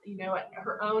her,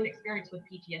 her own experience with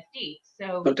PTSD.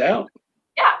 So No doubt.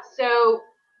 yeah, so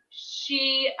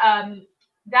she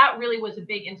that really was a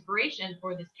big inspiration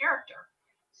for this character.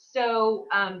 So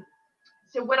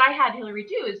what I had Hilary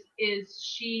do is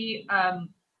she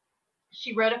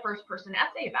wrote a first person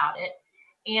essay about it,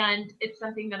 and it's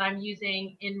something that I'm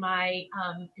using in my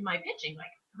pitching.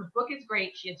 Like, her book is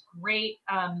great. She has great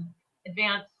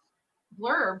advanced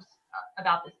blurbs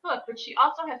about this book, but she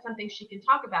also has something she can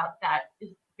talk about that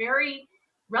is very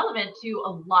relevant to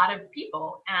a lot of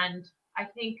people. And I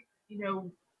think,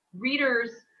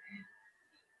 readers,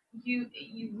 you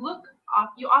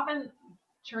often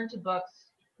turn to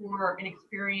books for an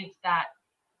experience that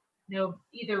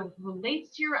either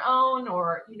relates to your own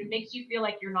or makes you feel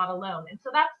like you're not alone. And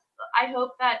so I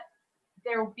hope that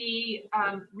there will be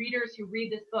readers who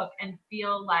read this book and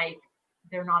feel like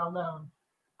they're not alone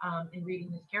in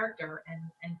reading this character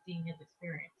and seeing his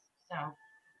experience. So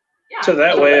yeah. So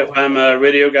that way, if I'm a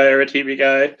radio guy or a TV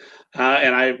guy,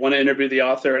 and I want to interview the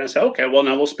author, and I say, okay, well,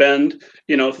 now we'll spend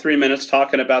 3 minutes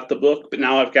talking about the book, but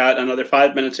now I've got another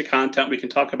 5 minutes of content. We can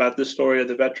talk about this story of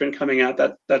the veteran coming out.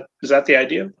 That is that the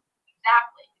idea?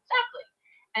 Exactly.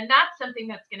 And that's something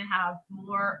that's going to have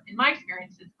more, in my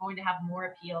experience, it's going to have more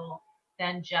appeal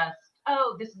than just,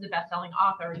 oh, this is a best-selling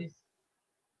author who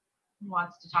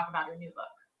wants to talk about her new book.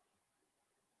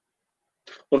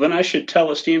 Well, then I should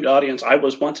tell esteemed audience I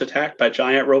was once attacked by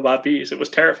giant robot bees. It was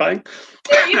terrifying.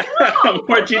 There you go.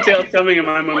 More details coming in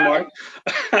my memoir.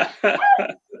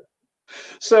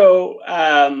 So,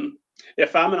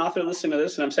 if I'm an author listening to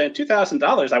this and I'm saying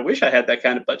 $2,000, I wish I had that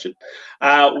kind of budget.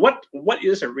 What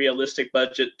is a realistic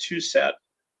budget to set?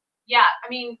 Yeah, I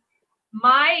mean,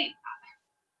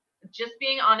 just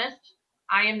being honest,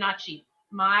 I am not cheap.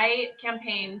 My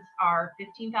campaigns are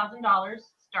 $15,000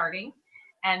 starting,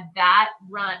 and that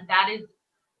is,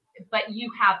 but you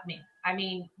have me. I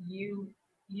mean, you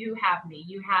have me.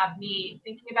 You have me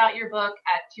thinking about your book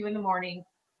at 2 a.m,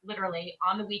 literally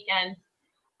on the weekends.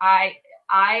 I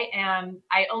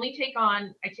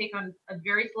take on a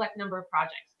very select number of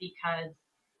projects because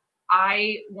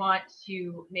I want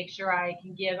to make sure I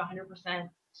can give 100%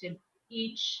 to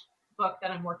each book that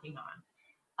I'm working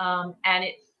on. And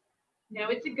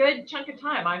it's a good chunk of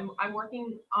time. I'm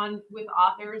working with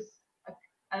authors.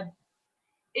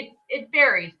 It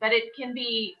varies, but it can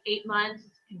be 8 months,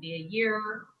 it can be a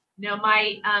year.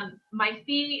 My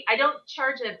fee, I don't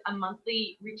charge a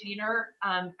monthly retainer.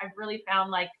 I've really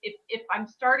found like if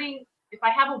I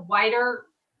have a wider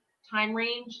time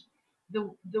range,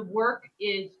 the work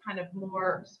is kind of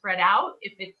more spread out.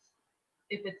 If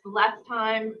it's less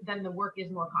time, then the work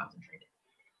is more concentrated.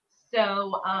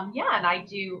 So yeah, and I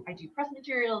do press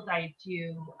materials, I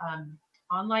do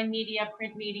online media,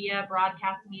 print media,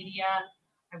 broadcast media.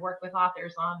 I work with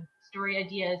authors on story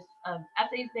ideas of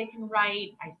essays they can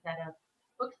write. I set up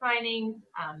book signings,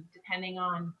 depending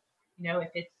on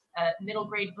if it's a middle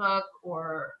grade book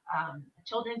or a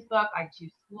children's book. I do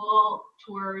school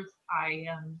tours.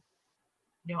 I'm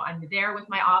there with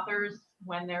my authors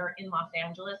when they're in Los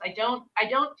Angeles. I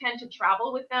don't tend to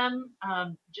travel with them.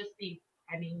 Just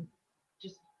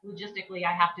logistically,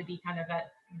 I have to be kind of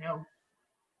at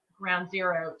ground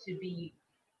zero to be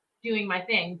doing my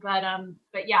thing. But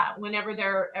yeah, whenever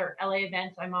there are LA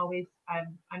events, I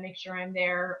make sure I'm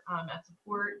there at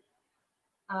support.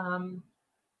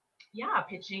 Yeah,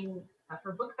 pitching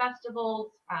for book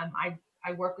festivals. I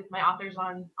work with my authors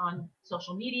on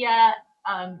social media.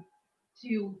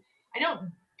 To I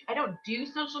don't do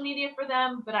social media for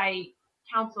them, but I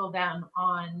counsel them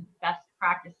on best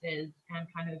practices and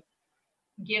kind of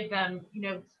give them,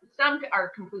 some are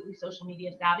completely social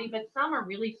media savvy, but some are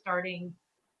really starting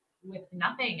with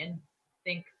nothing and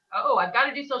think, oh, I've got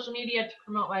to do social media to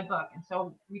promote my book. And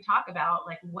so we talk about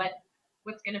like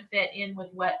what's going to fit in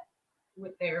with what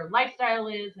their lifestyle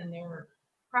is and their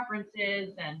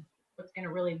preferences and what's going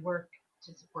to really work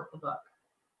to support the book.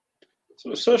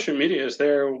 So, social media, is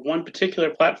there one particular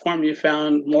platform you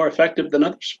found more effective than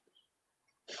others?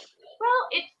 Well,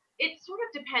 it sort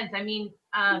of depends. I mean,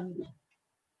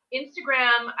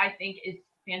 Instagram, I think, is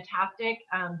fantastic.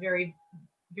 Very,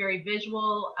 very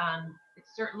visual.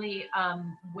 It's certainly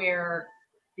where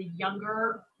the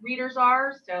younger readers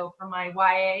are. So for my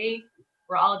YA,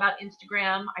 we're all about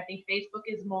Instagram. I think Facebook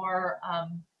is more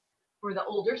for the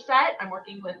older set. I'm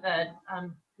working with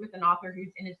an author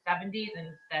who's in his 70s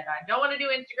and said, I don't want to do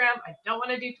Instagram. I don't want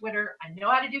to do Twitter. I know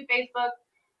how to do Facebook.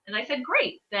 And I said,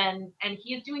 great, then. And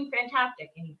he is doing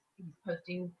fantastic. And he's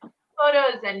posting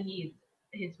photos and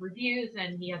his reviews,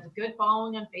 and he has a good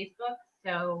following on Facebook.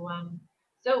 So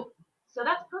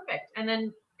that's perfect. And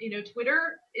then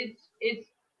Twitter is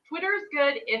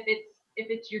good if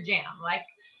it's your jam. Like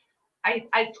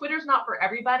Twitter's not for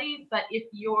everybody, but if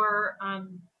you're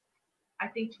I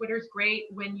think Twitter's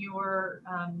great when you're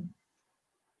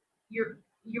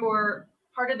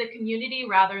part of the community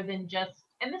rather than just,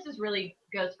 and this is really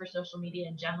goes for social media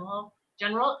in general.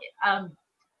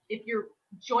 If you're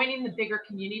joining the bigger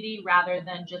community rather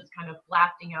than just kind of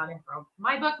blasting out info,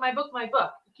 my book,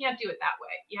 you can't do it that way.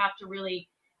 You have to really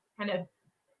kind of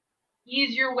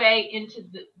ease your way into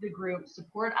the group,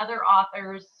 support other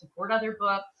authors, support other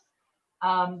books.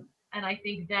 And I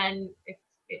think then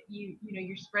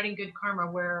you're spreading good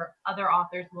karma where other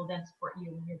authors will then support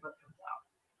you when your book comes out.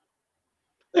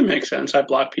 That makes sense. I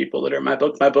block people that are my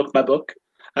book, my book, my book.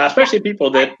 Yeah, Especially people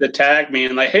that tag me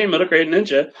and like, hey, Middle Grade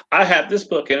Ninja, I have this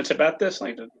book and it's about this.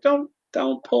 Like, don't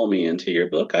pull me into your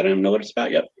book. I don't even know what it's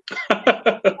about yet.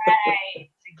 right,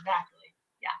 exactly.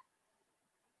 Yeah.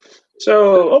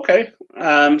 So okay,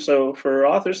 so for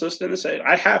authors listening to say,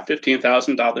 I have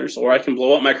 $15,000, or I can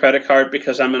blow up my credit card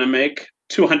because I'm going to make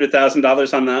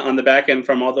 $200,000 on the back end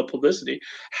from all the publicity.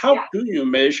 How Yeah. do you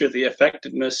measure the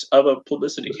effectiveness of a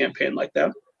publicity campaign like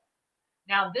that?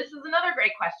 Now this is another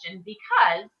great question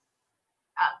because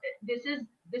this is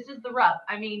the rub.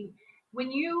 I mean,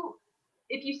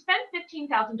 if you spend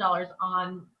 $15,000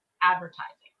 on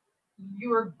advertising,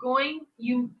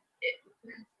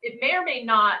 it may or may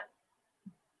not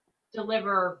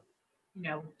deliver,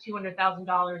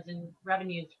 $200,000 in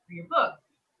revenues for your book,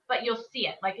 but you'll see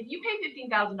it. Like if you pay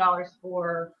 $15,000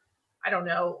 for, I don't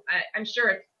know, I'm sure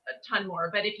it's a ton more,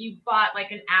 but if you bought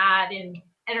like an ad in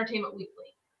Entertainment Weekly,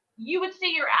 you would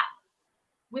see your ad.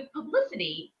 With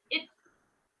publicity, it's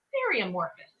very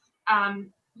amorphous.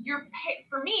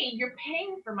 For me, you're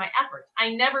paying for my efforts. I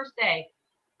never say,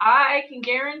 I can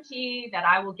guarantee that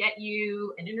I will get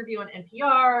you an interview on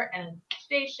NPR and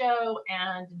Today Show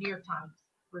and New York Times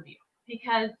review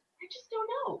because I just don't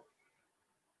know.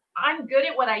 I'm good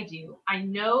at what I do. I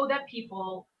know that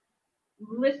people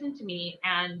listen to me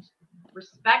and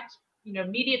respect,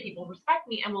 media people respect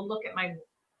me and will look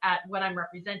at what I'm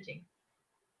representing.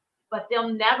 But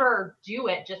they'll never do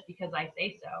it just because I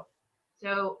say so.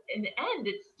 So in the end,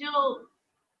 it's still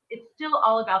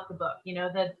all about the book.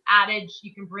 The adage,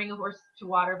 you can bring a horse to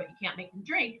water, but you can't make him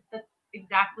drink. That's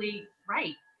exactly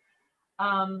right.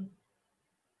 Um,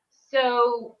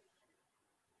 so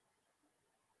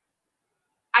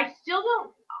I still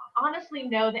don't honestly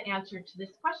know the answer to this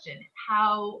question.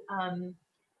 How,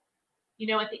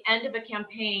 at the end of a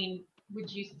campaign,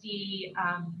 would you see,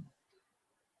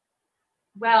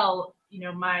 well,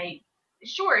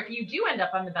 sure, if you do end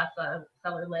up on the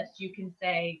bestseller list, you can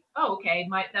say, oh, okay,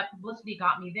 that publicity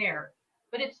got me there.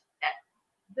 But it's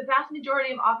the vast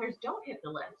majority of authors don't hit the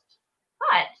list.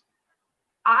 But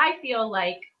I feel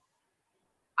like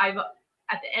I've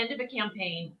at the end of a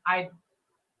campaign, I've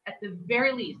at the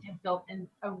very least have built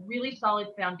a really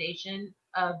solid foundation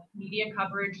of media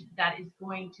coverage that is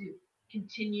going to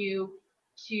continue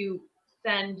to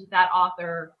send that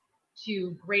author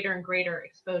to greater and greater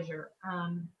exposure.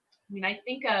 I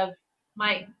think of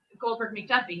my Goldberg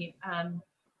McDuffie,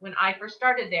 when I first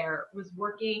started there, was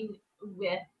working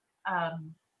with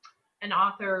an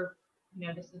author,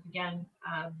 this is again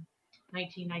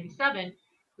 1997,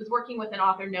 was working with an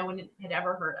author no one had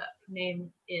ever heard of. Her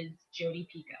name is Jodi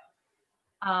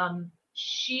Picoult.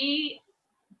 She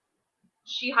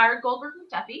hired Goldberg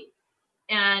McDuffie,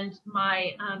 and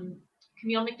my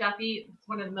Camille McDuffie,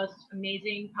 one of the most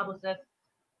amazing publicists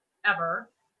ever,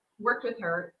 worked with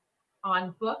her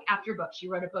on book after book. She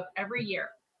wrote a book every year,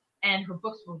 and her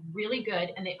books were really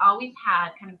good. And they always had,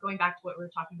 kind of going back to what we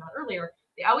were talking about earlier,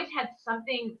 they always had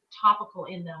something topical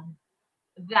in them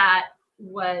that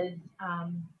was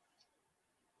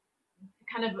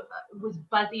was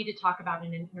buzzy to talk about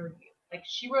in an interview. Like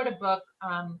she wrote a book,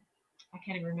 I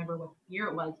can't even remember what year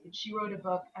it was, but she wrote a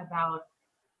book about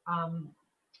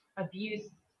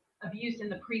abuse in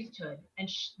the priesthood, and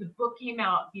the book came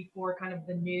out before kind of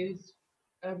the news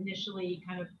initially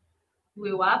kind of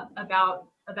blew up about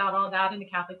all that in the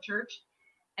Catholic Church,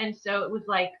 and so it was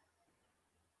like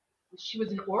she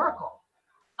was an oracle.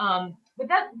 But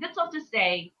that's all to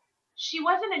say, she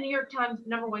wasn't a New York Times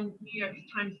 #1 New York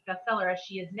Times bestseller as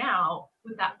she is now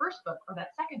with that first book or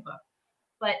that second book.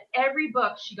 But every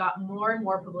book she got more and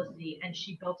more publicity, and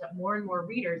she built up more and more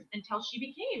readers until she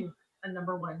became a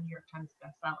 #1 New York Times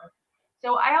bestseller.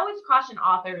 So I always caution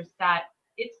authors that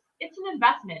it's an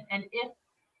investment, and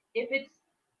if it's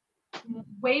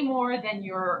way more than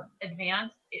your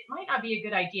advance, it might not be a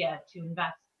good idea to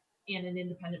invest in an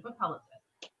independent book publicist.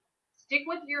 Stick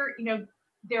with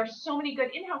there are so many good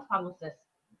in-house publicists.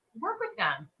 Work with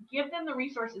them. Give them the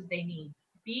resources they need.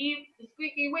 Be the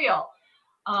squeaky wheel.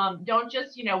 Don't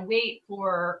just, wait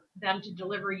for them to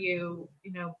deliver you,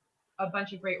 a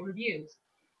bunch of great reviews.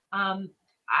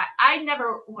 I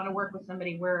never want to work with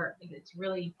somebody where it's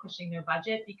really pushing their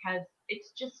budget because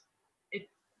it's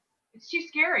too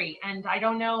scary. And I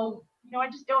don't know, I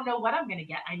just don't know what I'm going to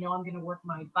get. I know I'm going to work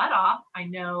my butt off. I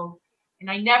know, and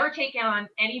I never take on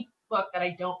any book that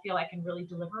I don't feel I can really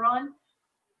deliver on.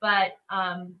 But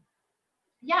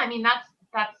yeah,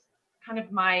 that's kind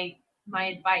of my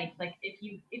advice. Like if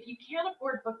you can't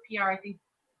afford book PR, I think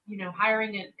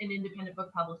hiring an independent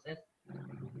book publicist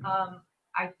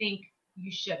I think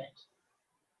you shouldn't.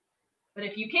 But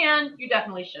if you can, you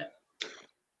definitely should.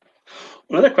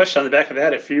 Another question on the back of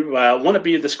that: if you want to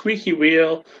be the squeaky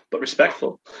wheel but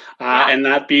respectful, and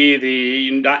not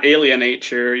alienate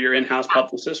your in-house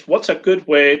publicist, what's a good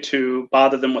way to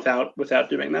bother them without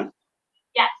doing that?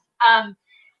 Yes.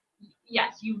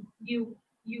 Yes. You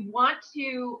want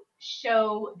to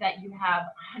show that you have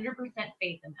 100%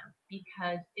 faith in them,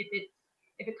 because if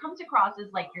it comes across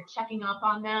as like you're checking up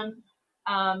on them,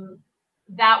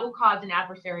 that will cause an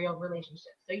adversarial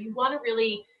relationship. So you want to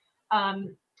really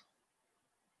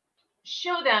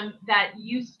show them that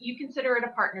you consider it a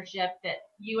partnership, that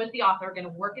you as the author are going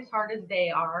to work as hard as they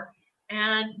are,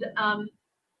 and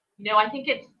I think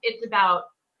it's about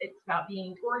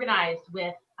being organized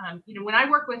with when I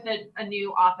work with a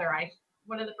new author,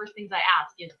 one of the first things I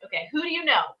ask is, okay, who do you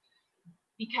know?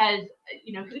 Because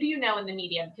who do you know in the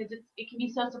media? Because it can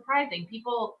be so surprising.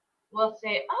 People will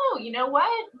say, oh, you know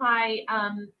what, my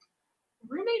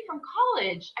roommate from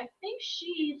college, I think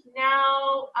she's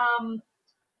now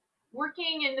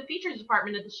working in the features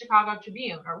department at the Chicago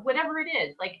Tribune, or whatever it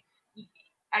is. Like,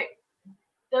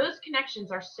 those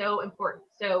connections are so important.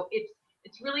 So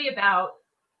it's really about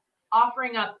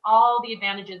offering up all the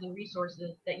advantages and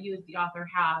resources that you as the author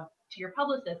have to your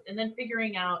publicist, and then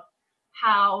figuring out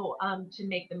how to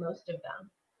make the most of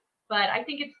them. But I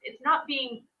think it's not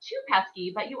being too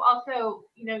pesky, but you also,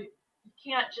 you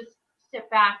can't just sit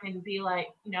back and be like,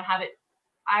 have it.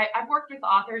 I've worked with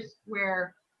authors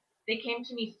where they came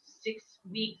to me 6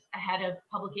 weeks ahead of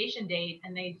publication date,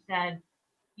 and they said,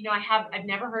 I've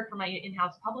never heard from my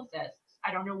in-house publicist.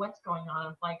 I don't know what's going on.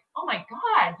 I'm like, oh my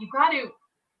God, you got to,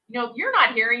 if you're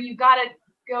not hearing, you got to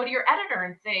go to your editor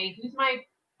and say, who's my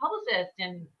publicist,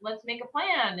 and let's make a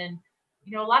plan. And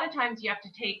a lot of times you have to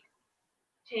take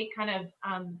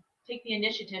the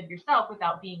initiative yourself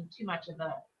without being too much of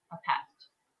a pest.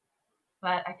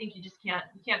 But I think you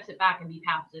can't sit back and be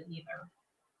passive either.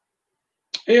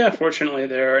 Yeah, fortunately,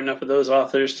 there are enough of those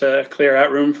authors to clear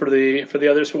out room for the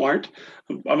others who aren't.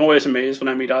 I'm always amazed when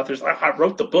I meet authors. I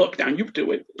wrote the book. Now you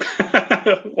do it.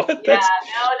 What? Yeah,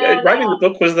 no. Writing the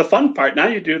book was the fun part. Now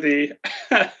you do the.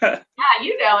 Yeah,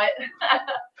 you know it.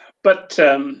 But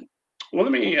well,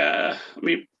 let me.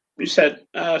 You said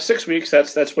 6 weeks.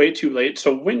 That's way too late.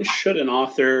 So when should an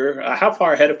author? How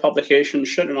far ahead of publication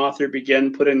should an author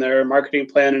begin putting their marketing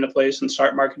plan into place and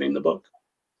start marketing the book?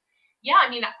 Yeah, I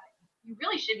mean, you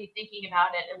really should be thinking about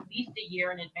it at least a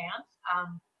year in advance.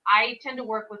 I tend to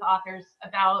work with authors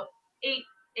about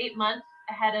eight months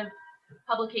ahead of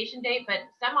publication date, but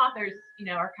some authors,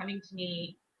 are coming to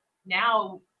me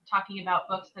now talking about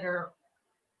books that are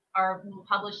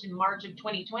published in March of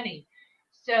 2020.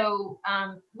 So,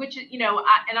 which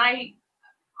I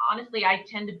honestly, I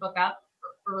tend to book up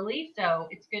early, so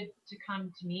it's good to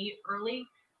come to me early.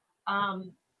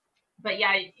 But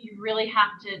yeah, you really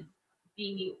have to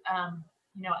be,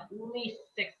 at least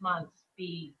 6 months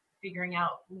be figuring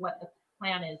out what the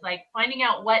plan is, like finding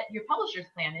out what your publisher's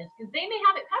plan is, because they may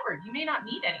have it covered. You may not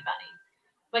need anybody,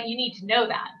 but you need to know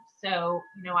that. So,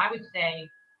 I would say,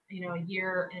 a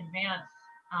year in advance,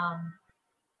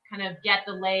 kind of get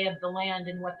the lay of the land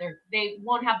and what they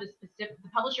won't have the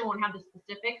publisher won't have the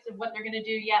specifics of what they're going to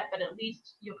do yet, but at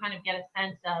least you'll kind of get a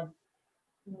sense of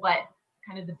what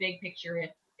kind of the big picture,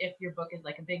 if your book is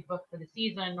like a big book for the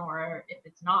season, or if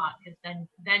it's not, because then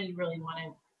you really want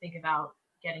to think about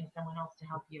getting someone else to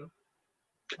help you.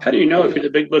 How do you know if you're the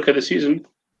big book of the season?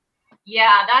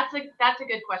 Yeah, that's a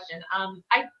good question.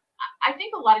 I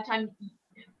think a lot of times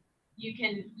you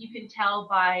can tell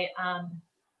by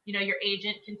your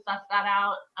agent can suss that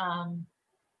out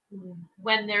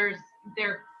when they're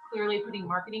clearly putting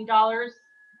marketing dollars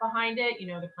behind it.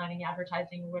 They're planning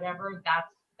advertising or whatever.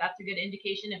 That's a good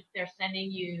indication. If they're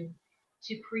sending you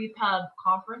to pre-pub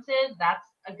conferences, that's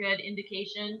a good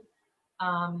indication.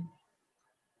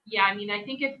 Yeah, I mean, I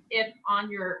think if on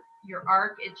your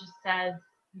ARC it just says,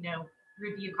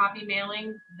 review copy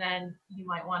mailing, then you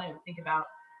might want to think about,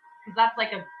 because that's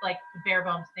like the bare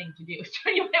bones thing to do.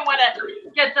 So you might want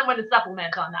to get someone to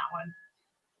supplement on that one.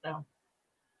 So.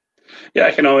 Yeah,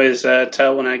 I can always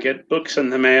tell when I get books in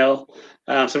the mail,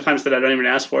 sometimes that I don't even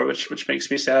ask for, which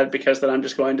makes me sad, because then I'm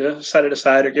just going to set it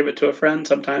aside or give it to a friend.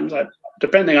 Sometimes,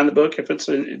 depending on the book, if it's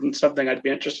in something I'd be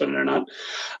interested in or not.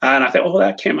 And I think, oh, well,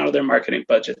 that came out of their marketing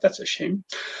budget. That's a shame.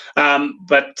 Where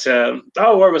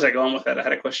was I going with that? I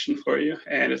had a question for you,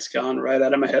 and it's gone right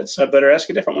out of my head, so I better ask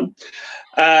a different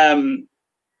one.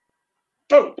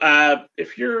 Oh,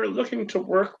 if you're looking to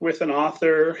work with an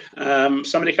author,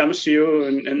 somebody comes to you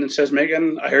and says,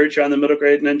 Megan, I heard you on the Middle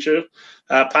Grade Ninja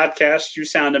podcast. You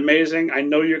sound amazing. I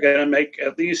know you're going to make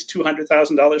at least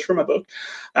 $200,000 from a book.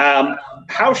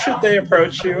 How should they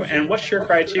approach you, and what's your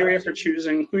criteria for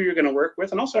choosing who you're going to work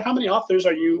with? And also, how many authors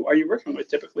are you working with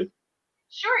typically?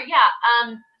 Sure, yeah.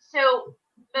 So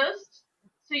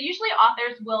usually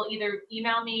authors will either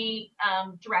email me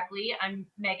directly. I'm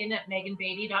Megan at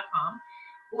meganbeatty.com,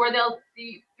 or they'll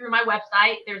see through my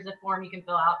website. There's a form you can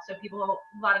fill out. So a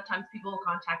lot of times people will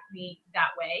contact me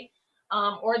that way.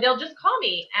 Or they'll just call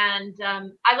me. And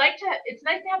it's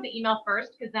nice to have the email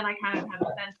first, because then I kind of have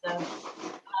a sense of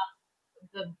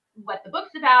what the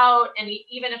book's about, and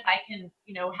even if I can,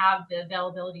 have the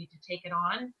availability to take it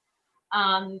on.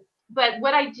 But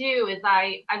what I do is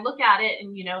I look at it,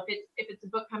 and if it's a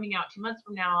book coming out 2 months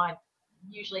from now, I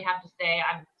usually have to say,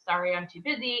 I'm sorry, I'm too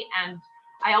busy, and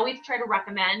I always try to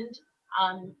recommend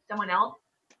someone else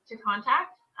to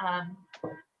contact.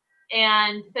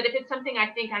 But if it's something I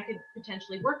think I could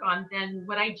potentially work on, then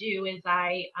what I do is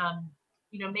I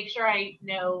make sure I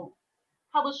know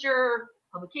publisher,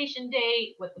 publication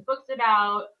date, what the book's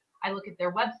about. I look at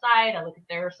their website, I look at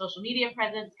their social media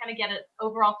presence, kind of get an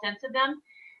overall sense of them,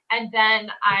 and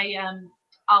then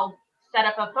I'll set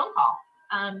up a phone call.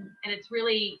 And it's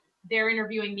really, they're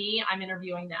interviewing me, I'm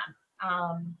interviewing them,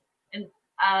 and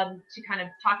to kind of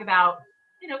talk about,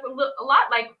 a lot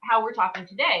like how we're talking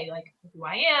today, like who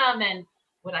I am and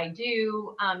what I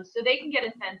do, so they can get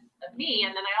a sense of me,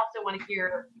 and then I also want to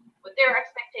hear what their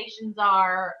expectations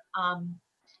are.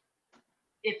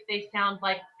 If they sound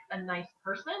like a nice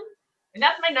person. And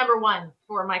that's my number one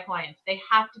for my clients. They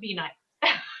have to be nice.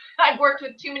 I've worked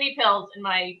with too many pills in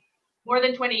my more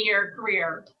than 20-year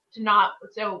career to not.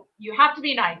 So you have to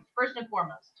be nice, first and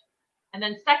foremost. And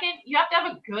then second, you have to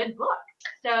have a good book.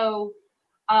 So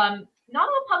not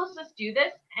all publicists do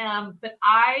this, but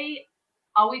I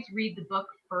always read the book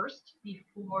first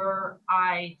before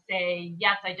I say,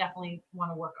 yes, I definitely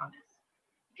want to work on this.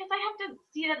 Because I have to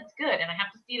see that it's good, and I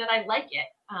have to see that I like it.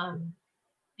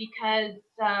 Because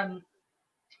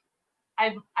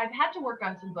I've had to work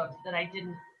on some books that I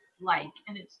didn't like,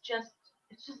 and it's just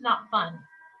not fun.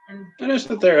 And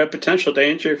isn't there a potential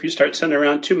danger if you start sending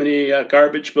around too many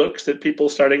garbage books that people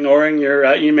start ignoring your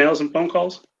emails and phone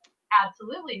calls?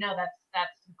 Absolutely, no,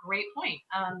 that's a great point.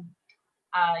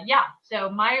 Yeah, so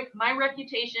my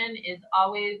reputation is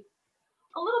always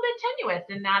a little bit tenuous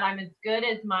in that I'm as good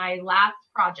as my last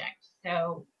project.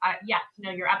 So yes, no,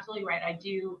 you're absolutely right. I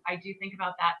do think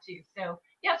about that too. So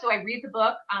yeah, so I read the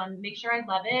book, make sure I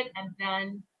love it, and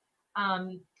then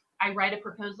I write a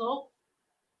proposal.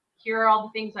 Here are all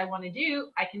the things I want to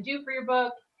do, I can do for your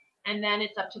book, and then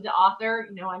it's up to the author.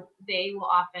 They will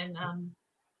often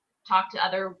talk to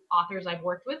other authors I've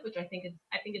worked with, which I think is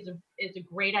a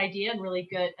great idea, and really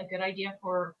a good idea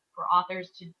for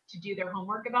authors to do their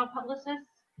homework about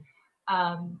publicists.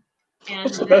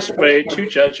 What's the best way to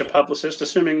judge a publicist,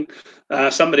 assuming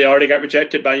somebody already got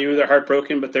rejected by you, they're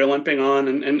heartbroken, but they're limping on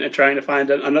and trying to find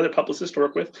another publicist to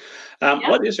work with?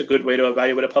 What is a good way to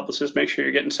evaluate a publicist? Make sure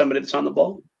you're getting somebody that's on the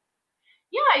ball.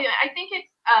 Yeah, I think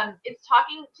it's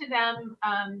talking to them,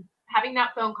 having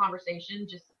that phone conversation.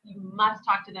 Just, you must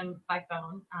talk to them by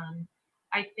phone.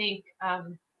 I think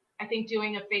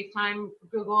doing a FaceTime,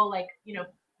 Google, like,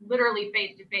 literally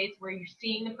face to face, where you're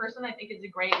seeing the person, I think is a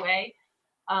great way.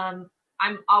 I'm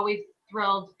always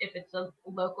thrilled if it's a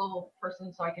local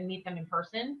person, so I can meet them in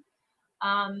person.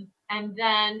 And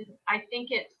then I think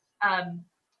it's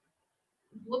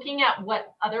looking at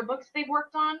what other books they've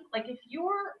worked on. Like, if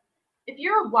you're a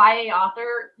YA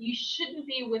author, you shouldn't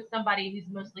be with somebody who's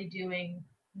mostly doing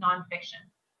nonfiction,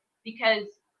 because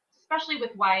especially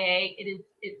with YA,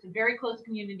 it's a very close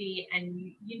community, and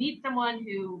you need someone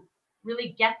who really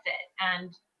gets it,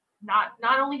 and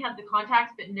not only has the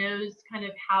contacts, but knows kind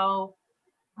of how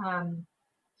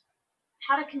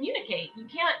to communicate. You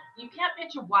can't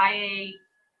pitch a YA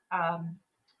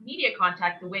media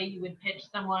contact the way you would pitch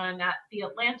someone at the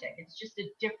Atlantic. It's just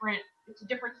a different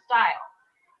style.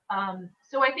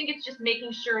 So I think it's just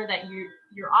making sure that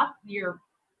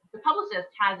the publicist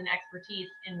has an expertise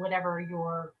in whatever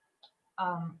your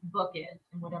book is,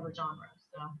 in whatever genre.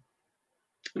 So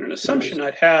And an assumption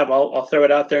I'd have, I'll throw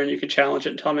it out there and you can challenge it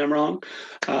and tell me I'm wrong.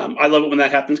 I love it when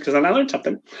that happens because then I learned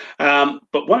something.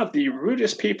 But one of the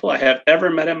rudest people I have ever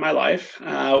met in my life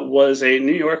was a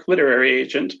New York literary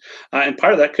agent. And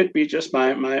part of that could be just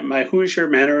my Hoosier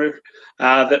manner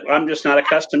that I'm just not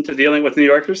accustomed to dealing with New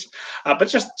Yorkers. But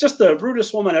just the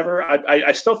rudest woman ever.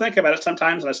 I still think about it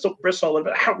sometimes and I still bristle a little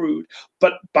bit. How rude.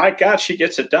 But by God, she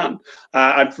gets it done.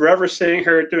 I'm forever seeing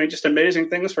her doing just amazing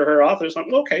things for her authors.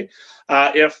 I'm okay.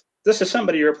 If this is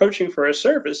somebody you're approaching for a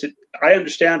service, I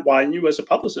understand why you as a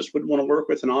publicist would want to work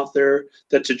with an author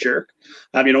that's a jerk.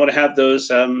 You don't want to have those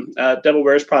Devil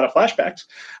Wears Prada flashbacks.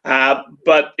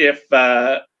 But if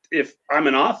I'm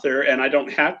an author and I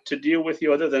don't have to deal with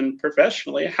you other than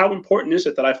professionally, how important is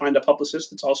it that I find a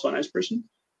publicist that's also a nice person?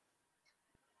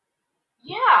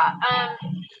 Yeah.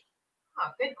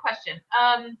 Good question.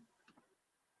 Yeah,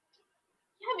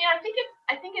 I mean,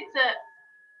 I think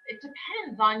it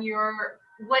depends on your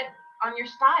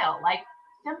style. Like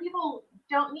some people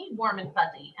don't need warm and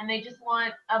fuzzy, and they just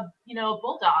want a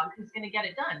bulldog who's going to get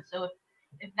it done. So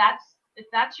if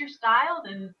that's your style,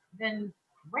 then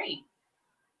great.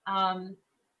 Um,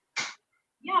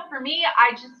 yeah, for me,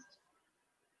 I just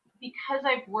because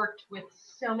I've worked with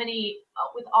so many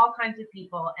with all kinds of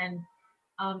people, and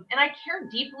I care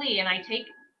deeply, and I keep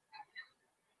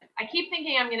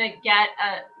thinking I'm going to get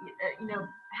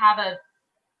have a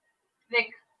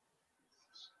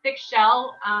thick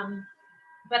shell.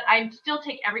 But I still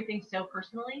take everything so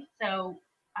personally. So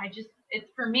it's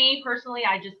for me personally.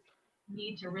 I just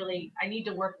I need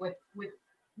to work with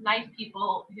nice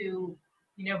people who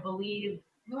believe,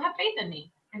 who have faith in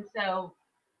me. And so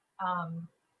um,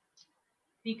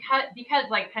 because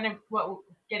like kind of what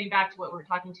getting back to what we were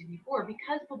talking to before,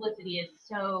 because publicity is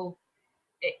so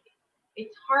it,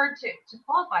 it's hard to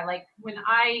qualify. Like if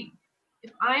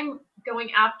I'm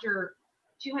going after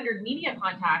 200 media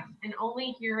contacts and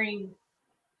only hearing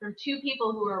from two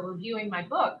people who are reviewing my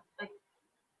book, like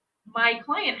my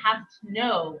client has to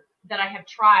know that I have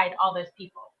tried all those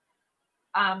people.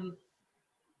 Um,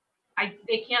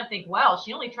 they can't think, well,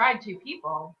 she only tried two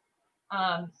people.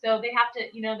 So they have to,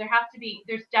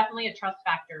 there's definitely a trust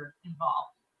factor involved.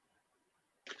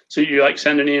 So you like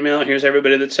send an email, here's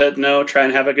everybody that said no, try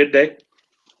and have a good day?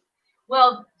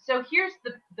 Well, so here's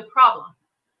the problem.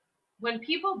 When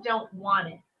people don't want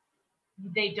it,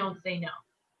 they don't say no.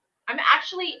 I'm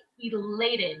actually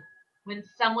elated when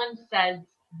someone says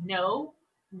no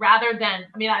rather than,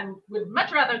 I mean, I would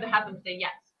much rather have them say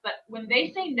yes. But when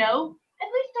they say no, at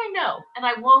least I know and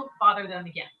I won't bother them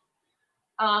again.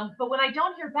 But when I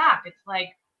don't hear back, it's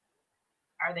like,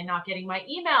 are they not getting my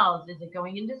emails? Is it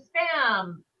going into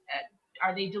spam?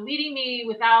 Are they deleting me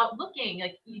without looking?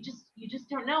 Like you just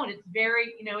don't know. And it's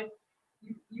very,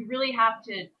 you really have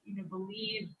to,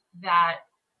 believe that.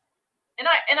 And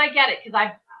I get it because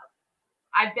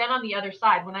I've been on the other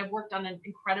side when I've worked on an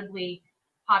incredibly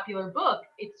popular book.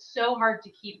 It's so hard to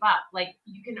keep up. Like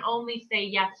you can only say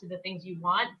yes to the things you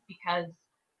want because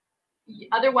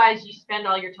otherwise you spend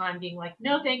all your time being like,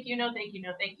 no, thank you, no, thank you,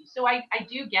 no, thank you. So I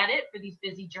do get it for these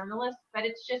busy journalists, but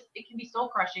it can be soul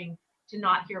crushing to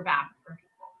not hear back from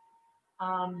people.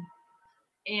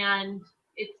 And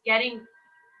it's getting,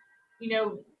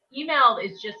 email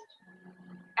is just,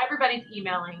 everybody's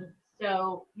emailing.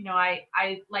 So, I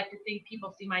like to think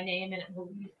people see my name and it will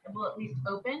at least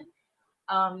open.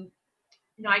 Um,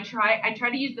 I try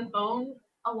to use the phone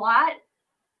a lot,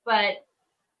 but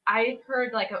I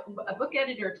heard like a book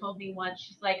editor told me once,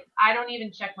 she's like, I don't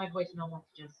even check my voicemail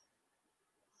messages.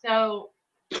 So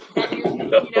then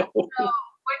so what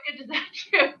good does that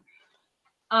do?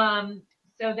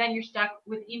 So then you're stuck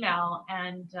with email,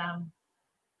 and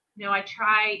I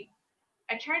try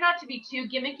not to be too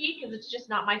gimmicky because it's just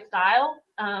not my style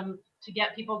to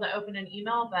get people to open an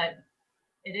email, but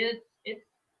it's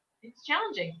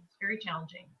challenging. It's very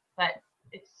challenging, but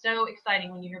it's so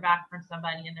exciting when you hear back from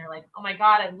somebody and they're like, "Oh my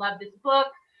God, I love this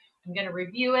book. I'm gonna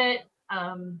review it."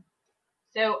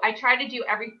 So I try to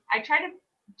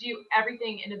do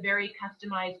everything in a very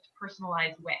customized,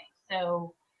 personalized way.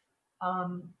 So,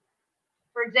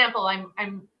 for example,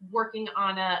 I'm working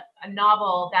on a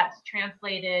novel that's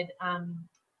translated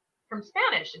from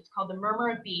Spanish. It's called The Murmur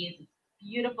of Bees. It's a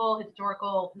beautiful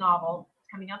historical novel. It's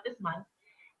coming out this month.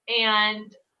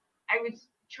 And I was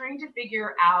trying to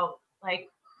figure out like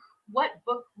what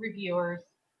book reviewers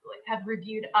have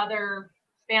reviewed other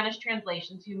Spanish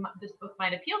translations who this book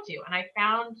might appeal to. And I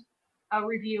found a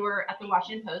reviewer at the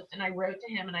Washington Post and I wrote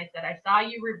to him and I said, I saw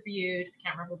you reviewed, I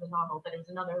can't remember the novel, but it was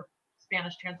another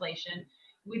Spanish translation.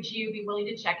 Would you be willing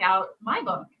to check out my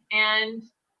book? And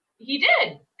he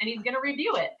did, and he's going to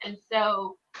review it. And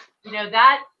so,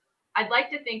 that I'd like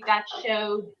to think that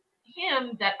showed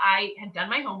him that I had done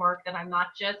my homework, that I'm not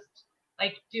just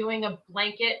like doing a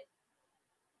blanket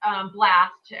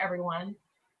blast to everyone.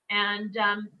 And,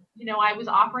 I was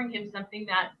offering him something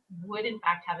that would, in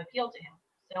fact, have appeal to him.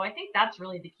 So I think that's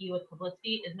really the key with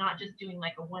publicity, is not just doing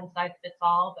like a one size fits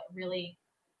all, but really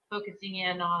focusing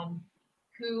in on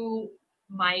who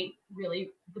might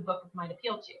really the book might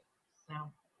appeal to.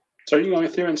 So So are you going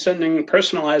through and sending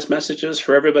personalized messages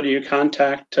for everybody you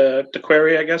contact to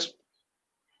query, I guess?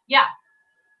 yeah,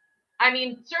 I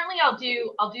mean, certainly I'll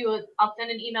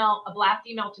send an email, a blast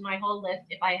email to my whole list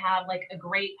if I have like a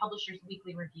great Publishers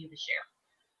Weekly review to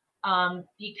share.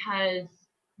 Because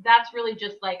that's really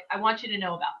just like, I want you to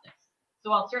know about this.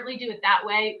 So I'll certainly do it that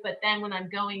way. But then when I'm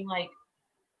going like,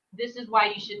 this is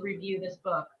why you should review this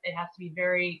book, it has to be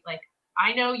very like,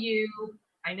 I know you,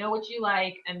 I know what you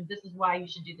like, and this is why you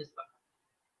should do this book.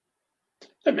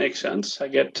 That makes sense. I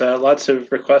get lots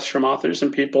of requests from authors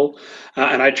and people,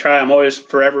 and I'm always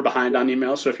forever behind on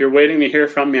email. So if you're waiting to hear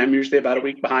from me, I'm usually about a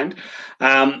week behind.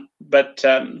 But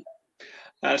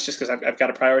it's just because I've got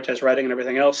to prioritize writing and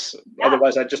everything else. Yeah.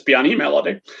 Otherwise, I'd just be on email all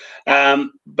day.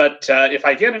 But if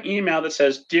I get an email that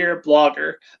says, "Dear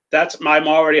blogger," I'm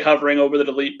already hovering over the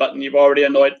delete button. You've already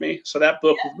annoyed me. So that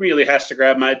book really has to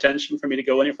grab my attention for me to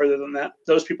go any further than that.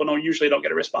 Those people usually don't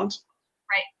get a response.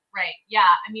 Right. Yeah.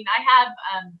 I mean,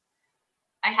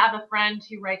 I have a friend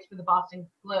who writes for the Boston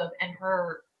Globe, and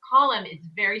her column is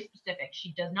very specific.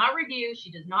 She does not review.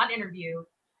 She does not interview.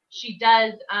 She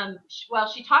does,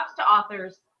 she talks to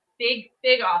authors, big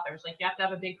authors, like you have to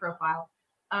have a big profile,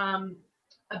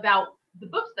 about the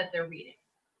books that they're reading.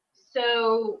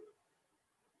 So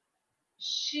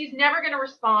she's never going to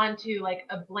respond to like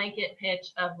a blanket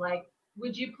pitch of like,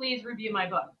 would you please review my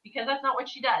book? Because that's not what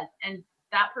she does. And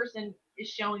that person is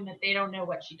showing that they don't know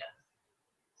what she does.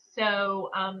 So,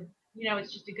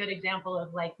 it's just a good example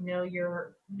of like, know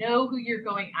who you're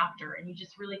going after. And you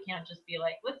just really can't just be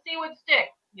like, let's see what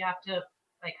sticks. You have to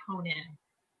like hone in.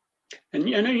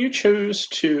 And I know you choose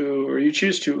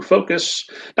to focus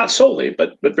not solely,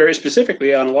 but very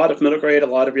specifically on a lot of middle grade, a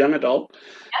lot of young adult.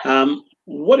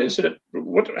 What is it?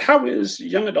 How is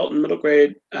young adult and middle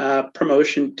grade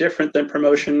promotion different than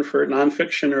promotion for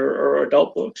nonfiction or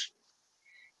adult books?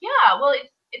 Yeah, well,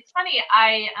 it's funny.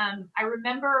 I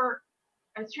remember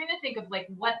I was trying to think of like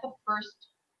what the first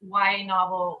YA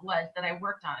novel was that I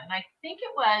worked on, and I think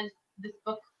it was this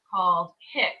book called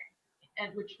Hick,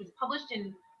 which was published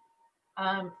in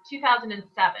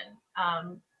 2007,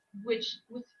 which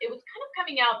was kind of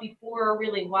coming out before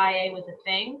really YA was a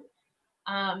thing.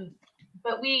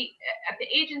 But we at the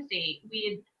agency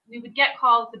we would get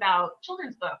calls about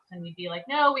children's books, and we'd be like,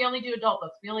 no, we only do adult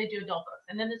books. We only do adult books.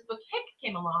 And then this book Hick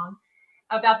came along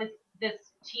about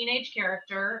this teenage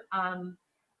character, and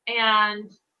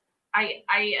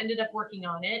I ended up working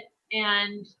on it,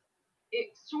 and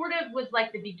it sort of was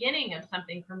like the beginning of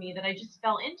something for me that I just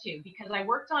fell into, because I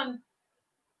worked on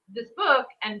this book,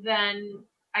 and then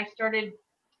I started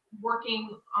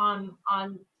working on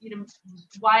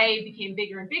YA became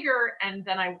bigger and bigger, and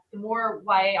then the more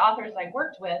YA authors I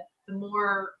worked with, the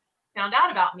more found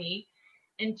out about me,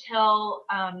 until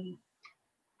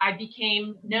I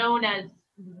became known as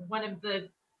one of the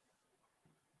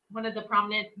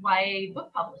prominent YA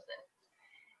book publicists.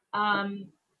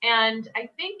 And I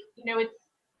think it's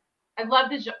I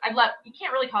love you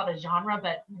can't really call it a genre,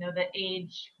 but the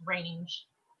age range.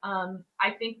 I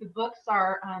think the books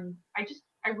are I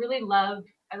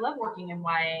love working in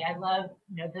YA. I love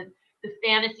the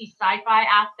fantasy sci-fi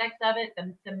aspects of it,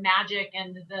 the magic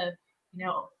and the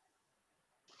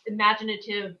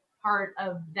imaginative part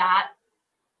of that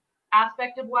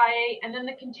aspect of YA, and then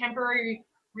the contemporary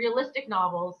realistic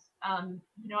novels.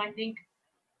 I think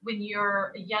when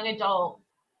you're a young adult,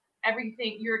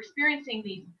 everything you're experiencing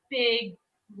these big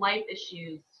life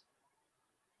issues,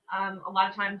 a lot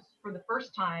of times for the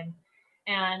first time,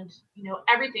 and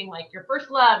everything, like your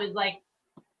first love is like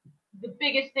the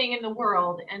biggest thing in the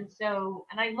world, and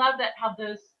I love that how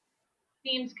those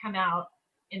themes come out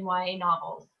in YA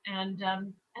novels, and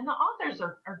the authors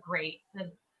are great.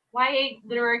 The YA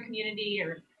literary community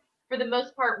are, for the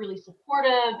most part, really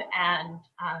supportive and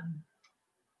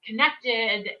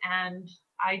connected, and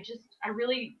I'm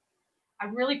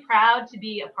really proud to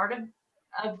be a part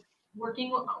of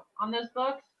working on those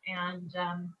books. And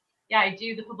yeah, I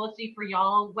do the publicity for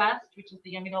Y'all West, which is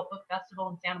the Young Adult Book Festival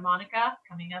in Santa Monica,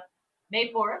 coming up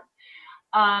May 4th,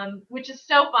 which is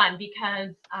so fun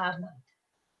because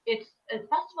it's a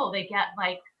festival. They get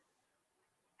like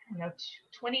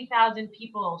 20,000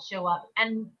 people show up,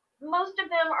 and most of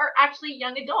them are actually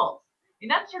young adults. mean,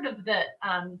 that's sort of the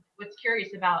what's curious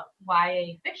about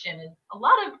YA fiction is a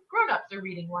lot of grown-ups are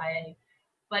reading YA,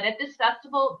 but at this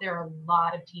festival there are a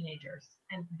lot of teenagers,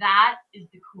 and that is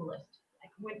the coolest.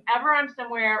 Like whenever I'm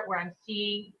somewhere where I'm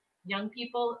seeing young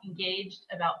people engaged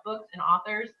about books and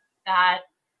authors, that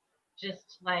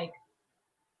just like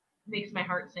makes my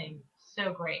heart sing.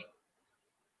 So great.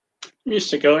 I'm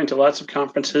used to going to lots of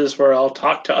conferences where I'll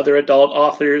talk to other adult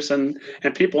authors and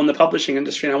people in the publishing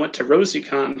industry. And I went to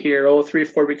RosieCon here, 3,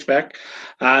 4 weeks back.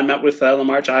 I met with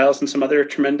Lamar Giles and some other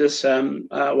tremendous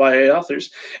YA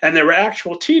authors, and there were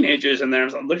actual teenagers in there. I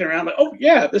was looking around like, oh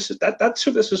yeah, that's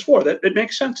who this is for. That it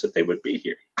makes sense that they would be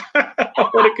here.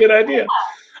 What a good idea.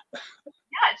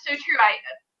 Yeah, it's so true. I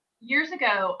years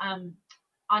ago,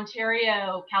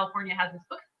 Ontario, California has this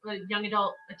book, a young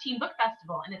adult, a teen book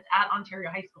festival, and it's at Ontario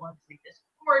High School. And it's like this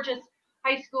gorgeous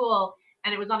high school,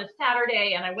 and it was on a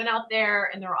Saturday, and I went out there,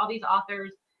 and there were all these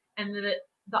authors, and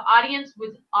the audience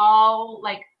was all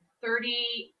like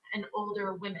 30 and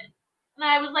older women. And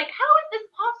I was like, how is this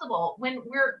possible when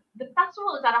the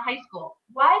festival is at a high school?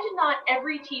 Why did not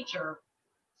every teacher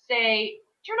say,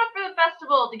 turn up for the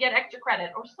festival to get extra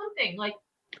credit or something? Like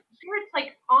here it's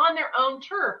like on their own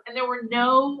turf and there were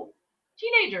no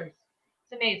teenagers.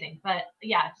 It's amazing. But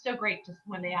yeah, it's so great just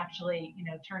when they actually,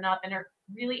 turn up and are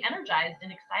really energized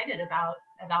and excited about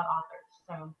authors.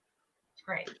 So it's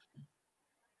great.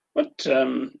 But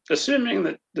assuming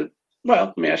that, well,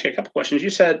 let me ask you a couple questions. You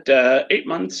said 8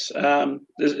 months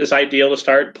is ideal to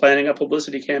start planning a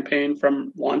publicity campaign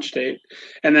from launch date.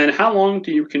 And then how long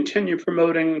do you continue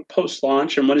promoting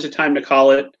post-launch, and when is it time to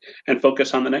call it and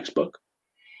focus on the next book?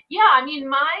 Yeah, I mean,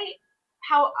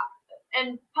 how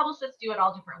and publicists do it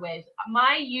all different ways.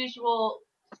 My usual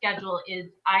schedule is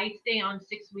I stay on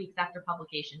 6 weeks after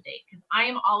publication date because I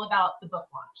am all about the book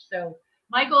launch. So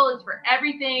my goal is for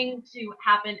everything to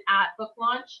happen at book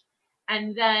launch,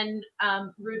 and then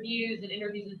reviews and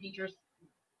interviews and features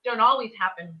don't always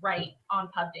happen right on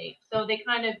pub date. So they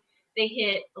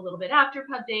hit a little bit after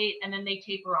pub date and then they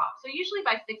taper off. So usually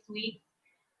by 6 weeks,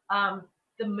 um,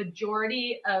 the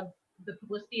majority of the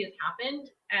publicity has happened,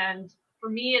 and for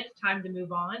me, it's time to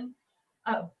move on.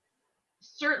 Uh,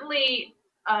 Certainly,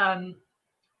 I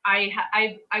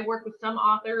work with some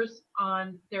authors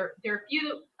on there are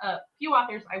few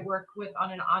authors I work with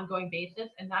on an ongoing basis,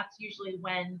 and that's usually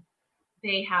when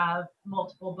they have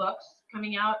multiple books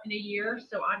coming out in a year.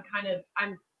 So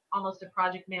I'm almost a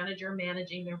project manager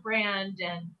managing their brand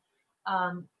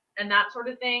and that sort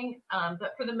of thing.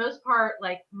 But for the most part,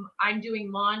 like I'm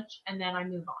doing launch and then I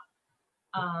move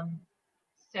on.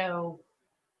 So,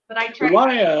 but I try.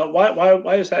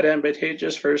 Why is that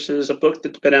advantageous versus a book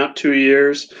that's been out 2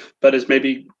 years but is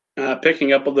maybe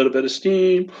picking up a little bit of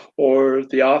steam, or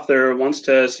the author wants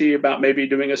to see about maybe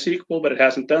doing a sequel but it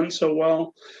hasn't done so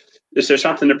well? Is there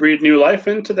something to breathe new life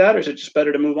into that, or is it just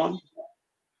better to move on?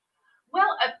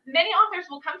 Well, many authors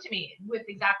will come to me with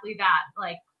exactly that,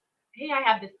 like, hey, I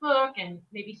have this book and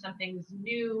maybe something's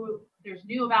new. There's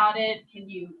new about it.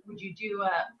 Would you do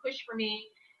a push for me?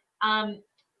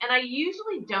 And I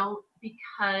usually don't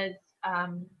because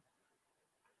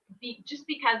just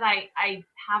because I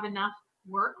have enough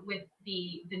work with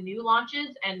the new launches,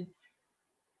 and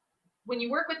when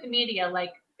you work with the media,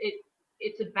 like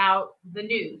it's about the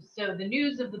news. So the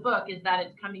news of the book is that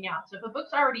it's coming out. So if a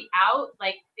book's already out,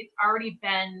 like it's already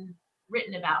been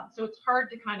written about. So it's hard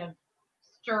to kind of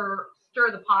stir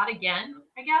the pot again,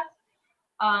 I guess.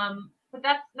 But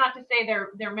that's not to say there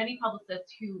are many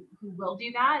publicists who will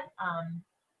do that.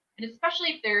 And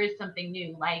especially if there is something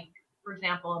new, like for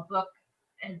example, a book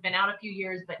has been out a few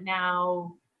years, but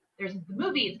now there's the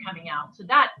movie is coming out. So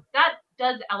that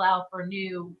does allow for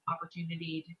new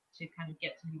opportunity to kind of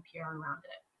get some new PR around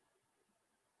it.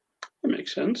 That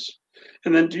makes sense.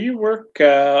 And then, do you work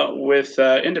with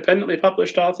independently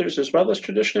published authors as well as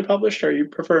traditionally published? Or are you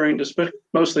preferring to speak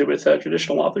mostly with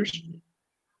traditional authors?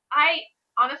 I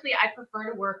honestly I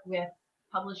prefer to work with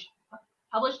published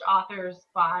published authors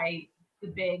by the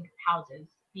big houses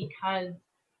because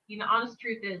the honest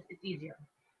truth is it's easier.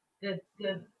 The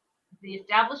the the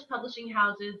established publishing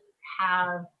houses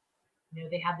have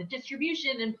they have the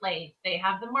distribution in place, they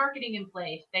have the marketing in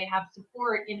place, they have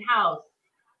support in house.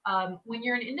 When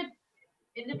you're an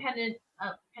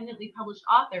independently published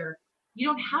author, you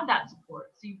don't have that support,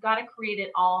 so you've got to create it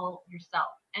all yourself.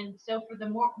 And so for the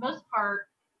most part,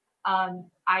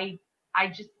 I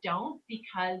just don't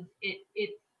because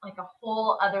it's like a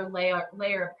whole other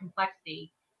layer of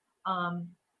complexity. Um,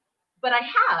 but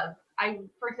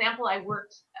for example, I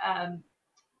worked a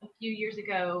few years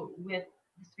ago with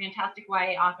this fantastic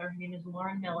YA author. Her name is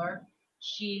Lauren Miller.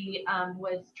 She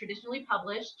was traditionally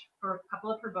published for a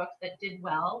couple of her books that did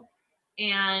well,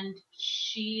 and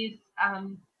she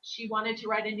wanted to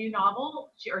write a new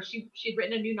novel. She had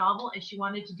written a new novel, and she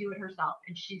wanted to do it herself.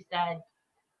 And she said,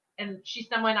 and she's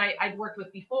someone I'd worked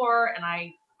with before, and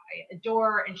I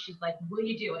adore. And she's like, "Will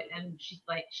you do it?" And she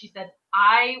said,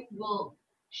 "I will."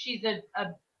 She's a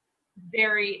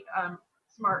very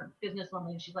smart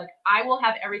businesswoman. And she's like, "I will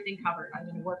have everything covered. I'm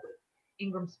going to work with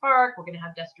Ingram Spark. We're going to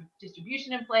have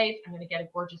distribution in place. I'm going to get a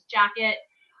gorgeous jacket.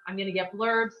 I'm going to get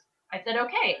blurbs." I said,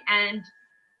 "Okay." And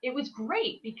it was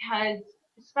great because,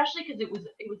 especially because it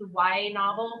was a YA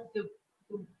novel. The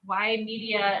YA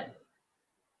media,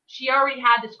 she already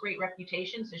had this great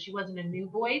reputation, so she wasn't a new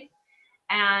voice.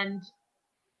 And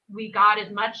we got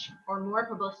as much or more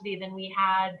publicity than we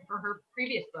had for her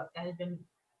previous book that had been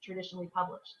traditionally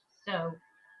published. So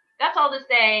that's all to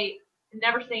say,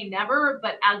 never say never,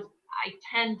 but as I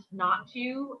tend not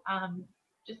to,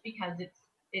 just because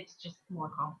it's just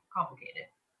more complicated.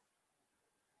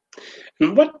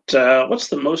 And what's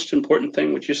the most important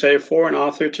thing, would you say, for an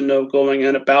author to know going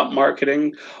in about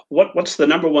marketing? What's the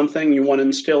number one thing you want to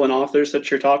instill in authors that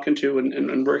you're talking to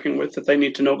and working with that they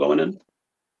need to know going in?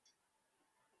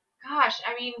 Gosh,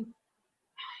 I mean,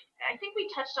 I think we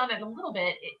touched on it a little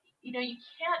bit. You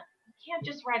can't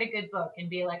just write a good book and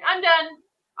be like, "I'm done.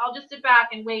 I'll just sit back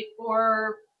and wait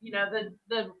for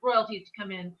the royalties to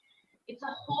come in." It's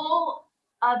a whole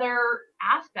other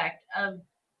aspect of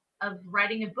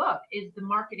writing a book is the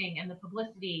marketing and the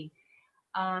publicity,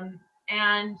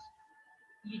 and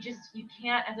you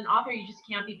can't, as an author, you just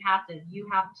can't be passive. You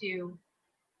have to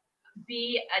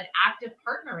be an active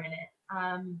partner in it.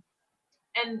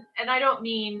 And I don't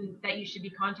mean that you should be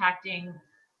contacting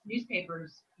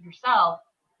newspapers yourself,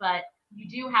 but you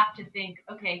do have to think,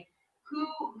 okay, who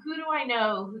do I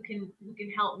know who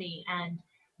can help me? And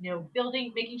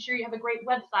making sure you have a great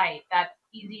website that's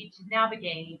easy to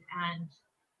navigate and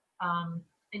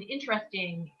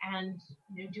interesting, and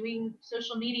doing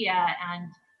social media and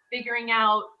figuring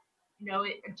out,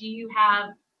 do you have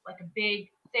like a big,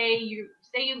 say you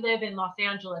live in Los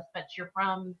Angeles, but you're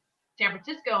from San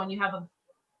Francisco, and you have a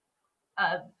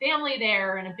family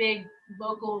there and a big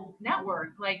local network.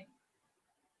 Like,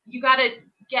 you got to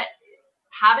get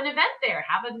have an event there,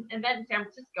 have an event in San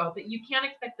Francisco, but you can't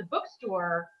expect the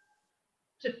bookstore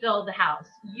to fill the house.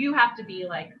 You have to be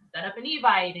like, set up an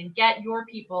Evite and get your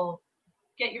people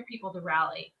to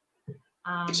rally.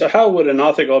 So how would an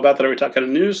author go about that? Are we talking a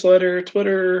newsletter,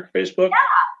 Twitter, Facebook?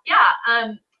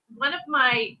 Yeah. One of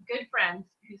my good friends,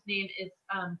 whose name is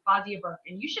Fazia Burke,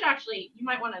 and you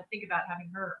might want to think about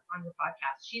having her on your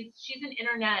podcast. She's an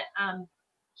internet.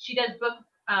 She does book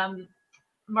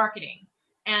marketing,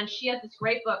 and she has this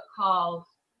great book called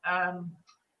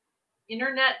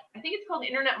Internet. I think it's called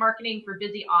Internet Marketing for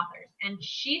Busy Authors. And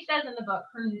she says in the book,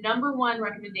 her number one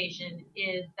recommendation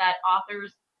is that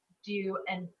authors do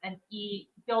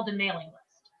build a mailing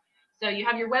list. So you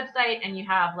have your website, and you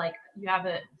have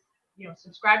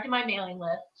subscribe to my mailing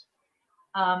list,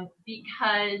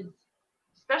 because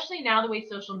especially now the way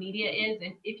social media is,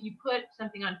 and if you put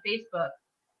something on Facebook,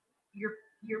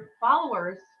 your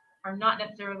followers are not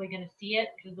necessarily going to see it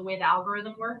because of the way the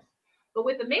algorithm works. But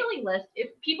with the mailing list, if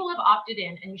people have opted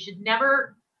in, and you should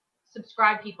never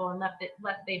subscribe people unless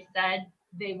they've said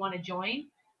they want to join,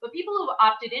 but people who have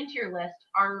opted into your list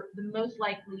are the most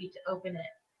likely to open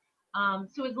it.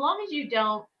 So as long as you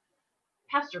don't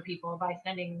pester people by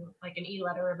sending like an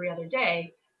e-letter every other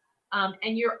day,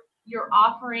 and you're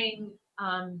offering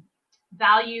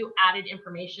value added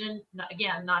information,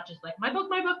 not just like my book,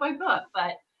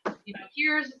 but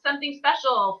here's something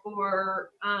special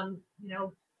for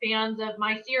fans of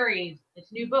my series,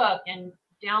 this new book, and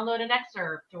download an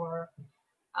excerpt, or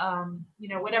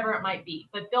whatever it might be.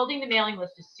 But building the mailing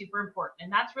list is super important,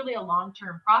 and that's really a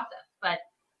long-term process. But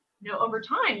over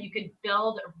time, you could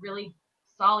build a really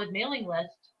solid mailing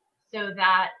list so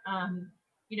that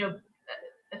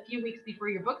a few weeks before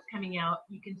your book's coming out,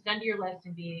 you can send to your list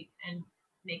and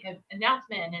make an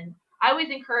announcement. And I always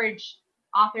encourage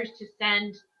authors to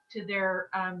send to their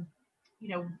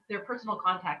personal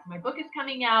contacts. My book is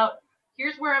coming out.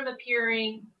 Here's where I'm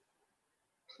appearing.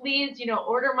 Please,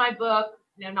 order my book.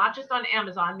 Not just on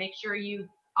Amazon. Make sure you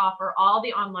offer all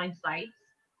the online sites.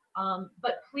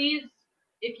 But please,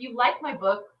 if you like my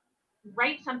book,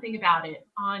 write something about it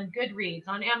on Goodreads,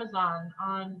 on Amazon,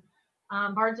 on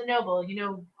Barnes and Noble.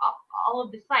 All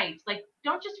of the sites. Like,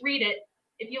 don't just read it.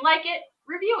 If you like it,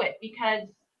 review it, because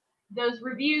those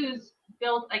reviews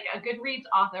build, like a Goodreads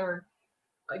author,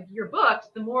 your books,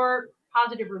 the more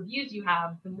positive reviews you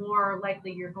have, the more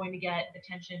likely you're going to get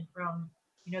attention from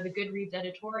the Goodreads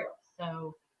editorial.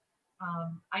 So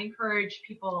I encourage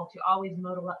people to always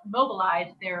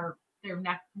mobilize their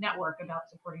network about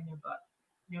supporting their book.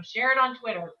 Share it on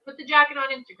Twitter, put the jacket on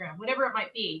Instagram, whatever it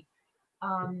might be.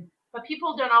 But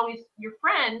people don't always, your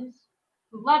friends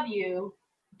who love you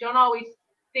don't always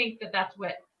think that that's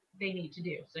what they need to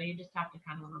do. So you just have to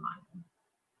kind of remind them.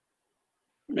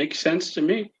 Makes sense to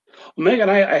me. Well, Megan,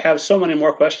 I have so many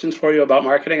more questions for you about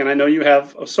marketing, and I know you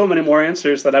have so many more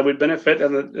answers that I would benefit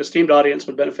and the esteemed audience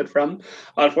would benefit from.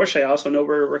 Unfortunately, I also know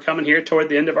we're coming here toward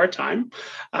the end of our time.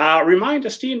 Remind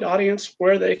esteemed audience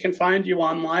where they can find you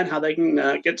online, how they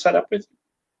can get set up with you.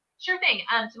 Sure thing.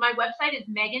 So my website is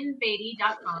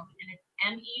meganbeatty.com, and it's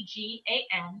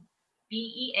meganbeatie.com.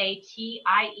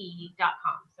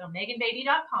 So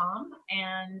meganbeatty.com,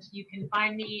 and you can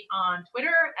find me on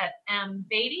Twitter at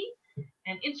mbeatty,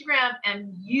 and Instagram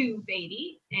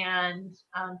mubeatty, and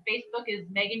Facebook is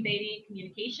Megan Beatty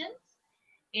Communications.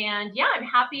 And yeah, I'm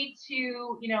happy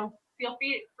to, feel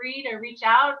free to reach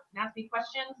out and ask me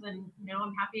questions, and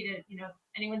I'm happy to, if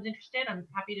anyone's interested, I'm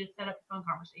happy to set up a phone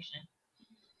conversation.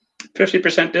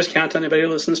 50% discount to anybody who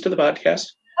listens to the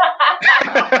podcast.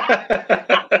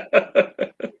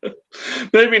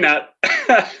 Maybe not.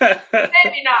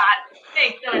 Maybe not.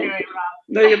 Thanks anyway, Rob.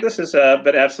 Megan, this has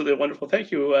been absolutely wonderful.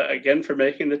 Thank you again for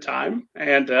making the time.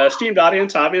 And esteemed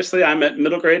audience, obviously, I'm at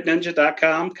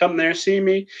middlegradeninja.com. Come there, see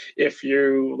me. If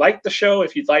you like the show,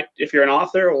 if you're an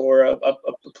author or a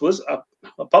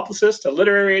publicist, a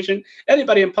literary agent,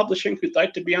 anybody in publishing who'd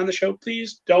like to be on the show,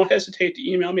 please don't hesitate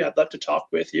to email me. I'd love to talk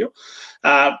with you.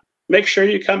 Make sure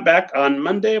you come back on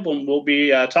Monday when we'll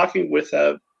be talking with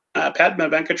Padma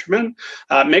Venkatraman.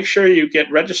 Make sure you get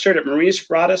registered at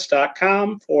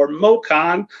mauricebradas.com for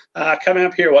MoCon coming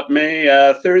up here, May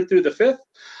 3rd through the 5th.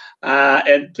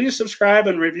 And please subscribe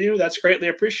and review. That's greatly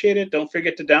appreciated. Don't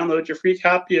forget to download your free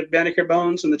copy of Banneker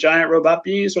Bones and the Giant Robot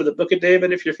Bees or the Book of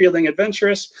David if you're feeling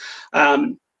adventurous.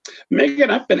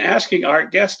 Megan, I've been asking our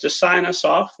guests to sign us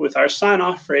off with our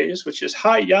sign-off phrase, which is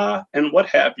hi-ya and what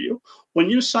have you. When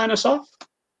you sign us off.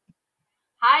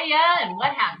 Hi-ya and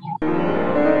what have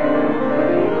you.